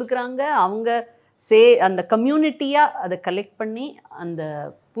ஃபண்ட்ஸ் கொடுக்குறாங்க, அவங்க அந்த கம்யூனிட்டியாக அதை கலெக்ட் பண்ணி அந்த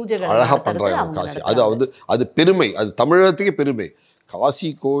பூஜைகள் அழகாக பண்ணுறாங்க. காசி அது பெருமை, அது தமிழகத்துக்கு பெருமை. காசி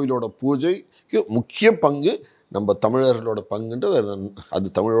கோயிலோட பூஜைக்கு முக்கிய பங்கு நம்ம தமிழர்களோட பங்குன்றது, அது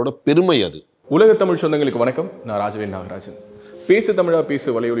தமிழோட பெருமை. அது உலக தமிழ் சொந்தங்களுக்கு வணக்கம். நான் ராஜவேல் நாகராஜன். பேசு தமிழா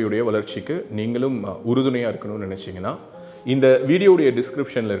பேசு வலையொலியுடைய வளர்ச்சிக்கு நீங்களும் உறுதுணையாக இருக்கணும்னு நினச்சிங்கன்னா இந்த வீடியோடைய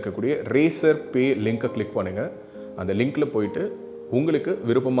டிஸ்கிரிப்ஷனில் இருக்கக்கூடிய ரேசர் பே லிங்கை கிளிக் பண்ணுங்கள். அந்த லிங்க்கில் போயிட்டு உங்களுக்கு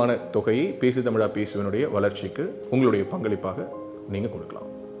விருப்பமான தொகையை பேசு தமிழா பேசுவனுடைய வளர்ச்சிக்கு உங்களுடைய பங்களிப்பாக நீங்கள் கொடுக்கலாம்.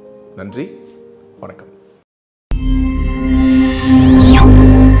 நன்றி, வணக்கம்.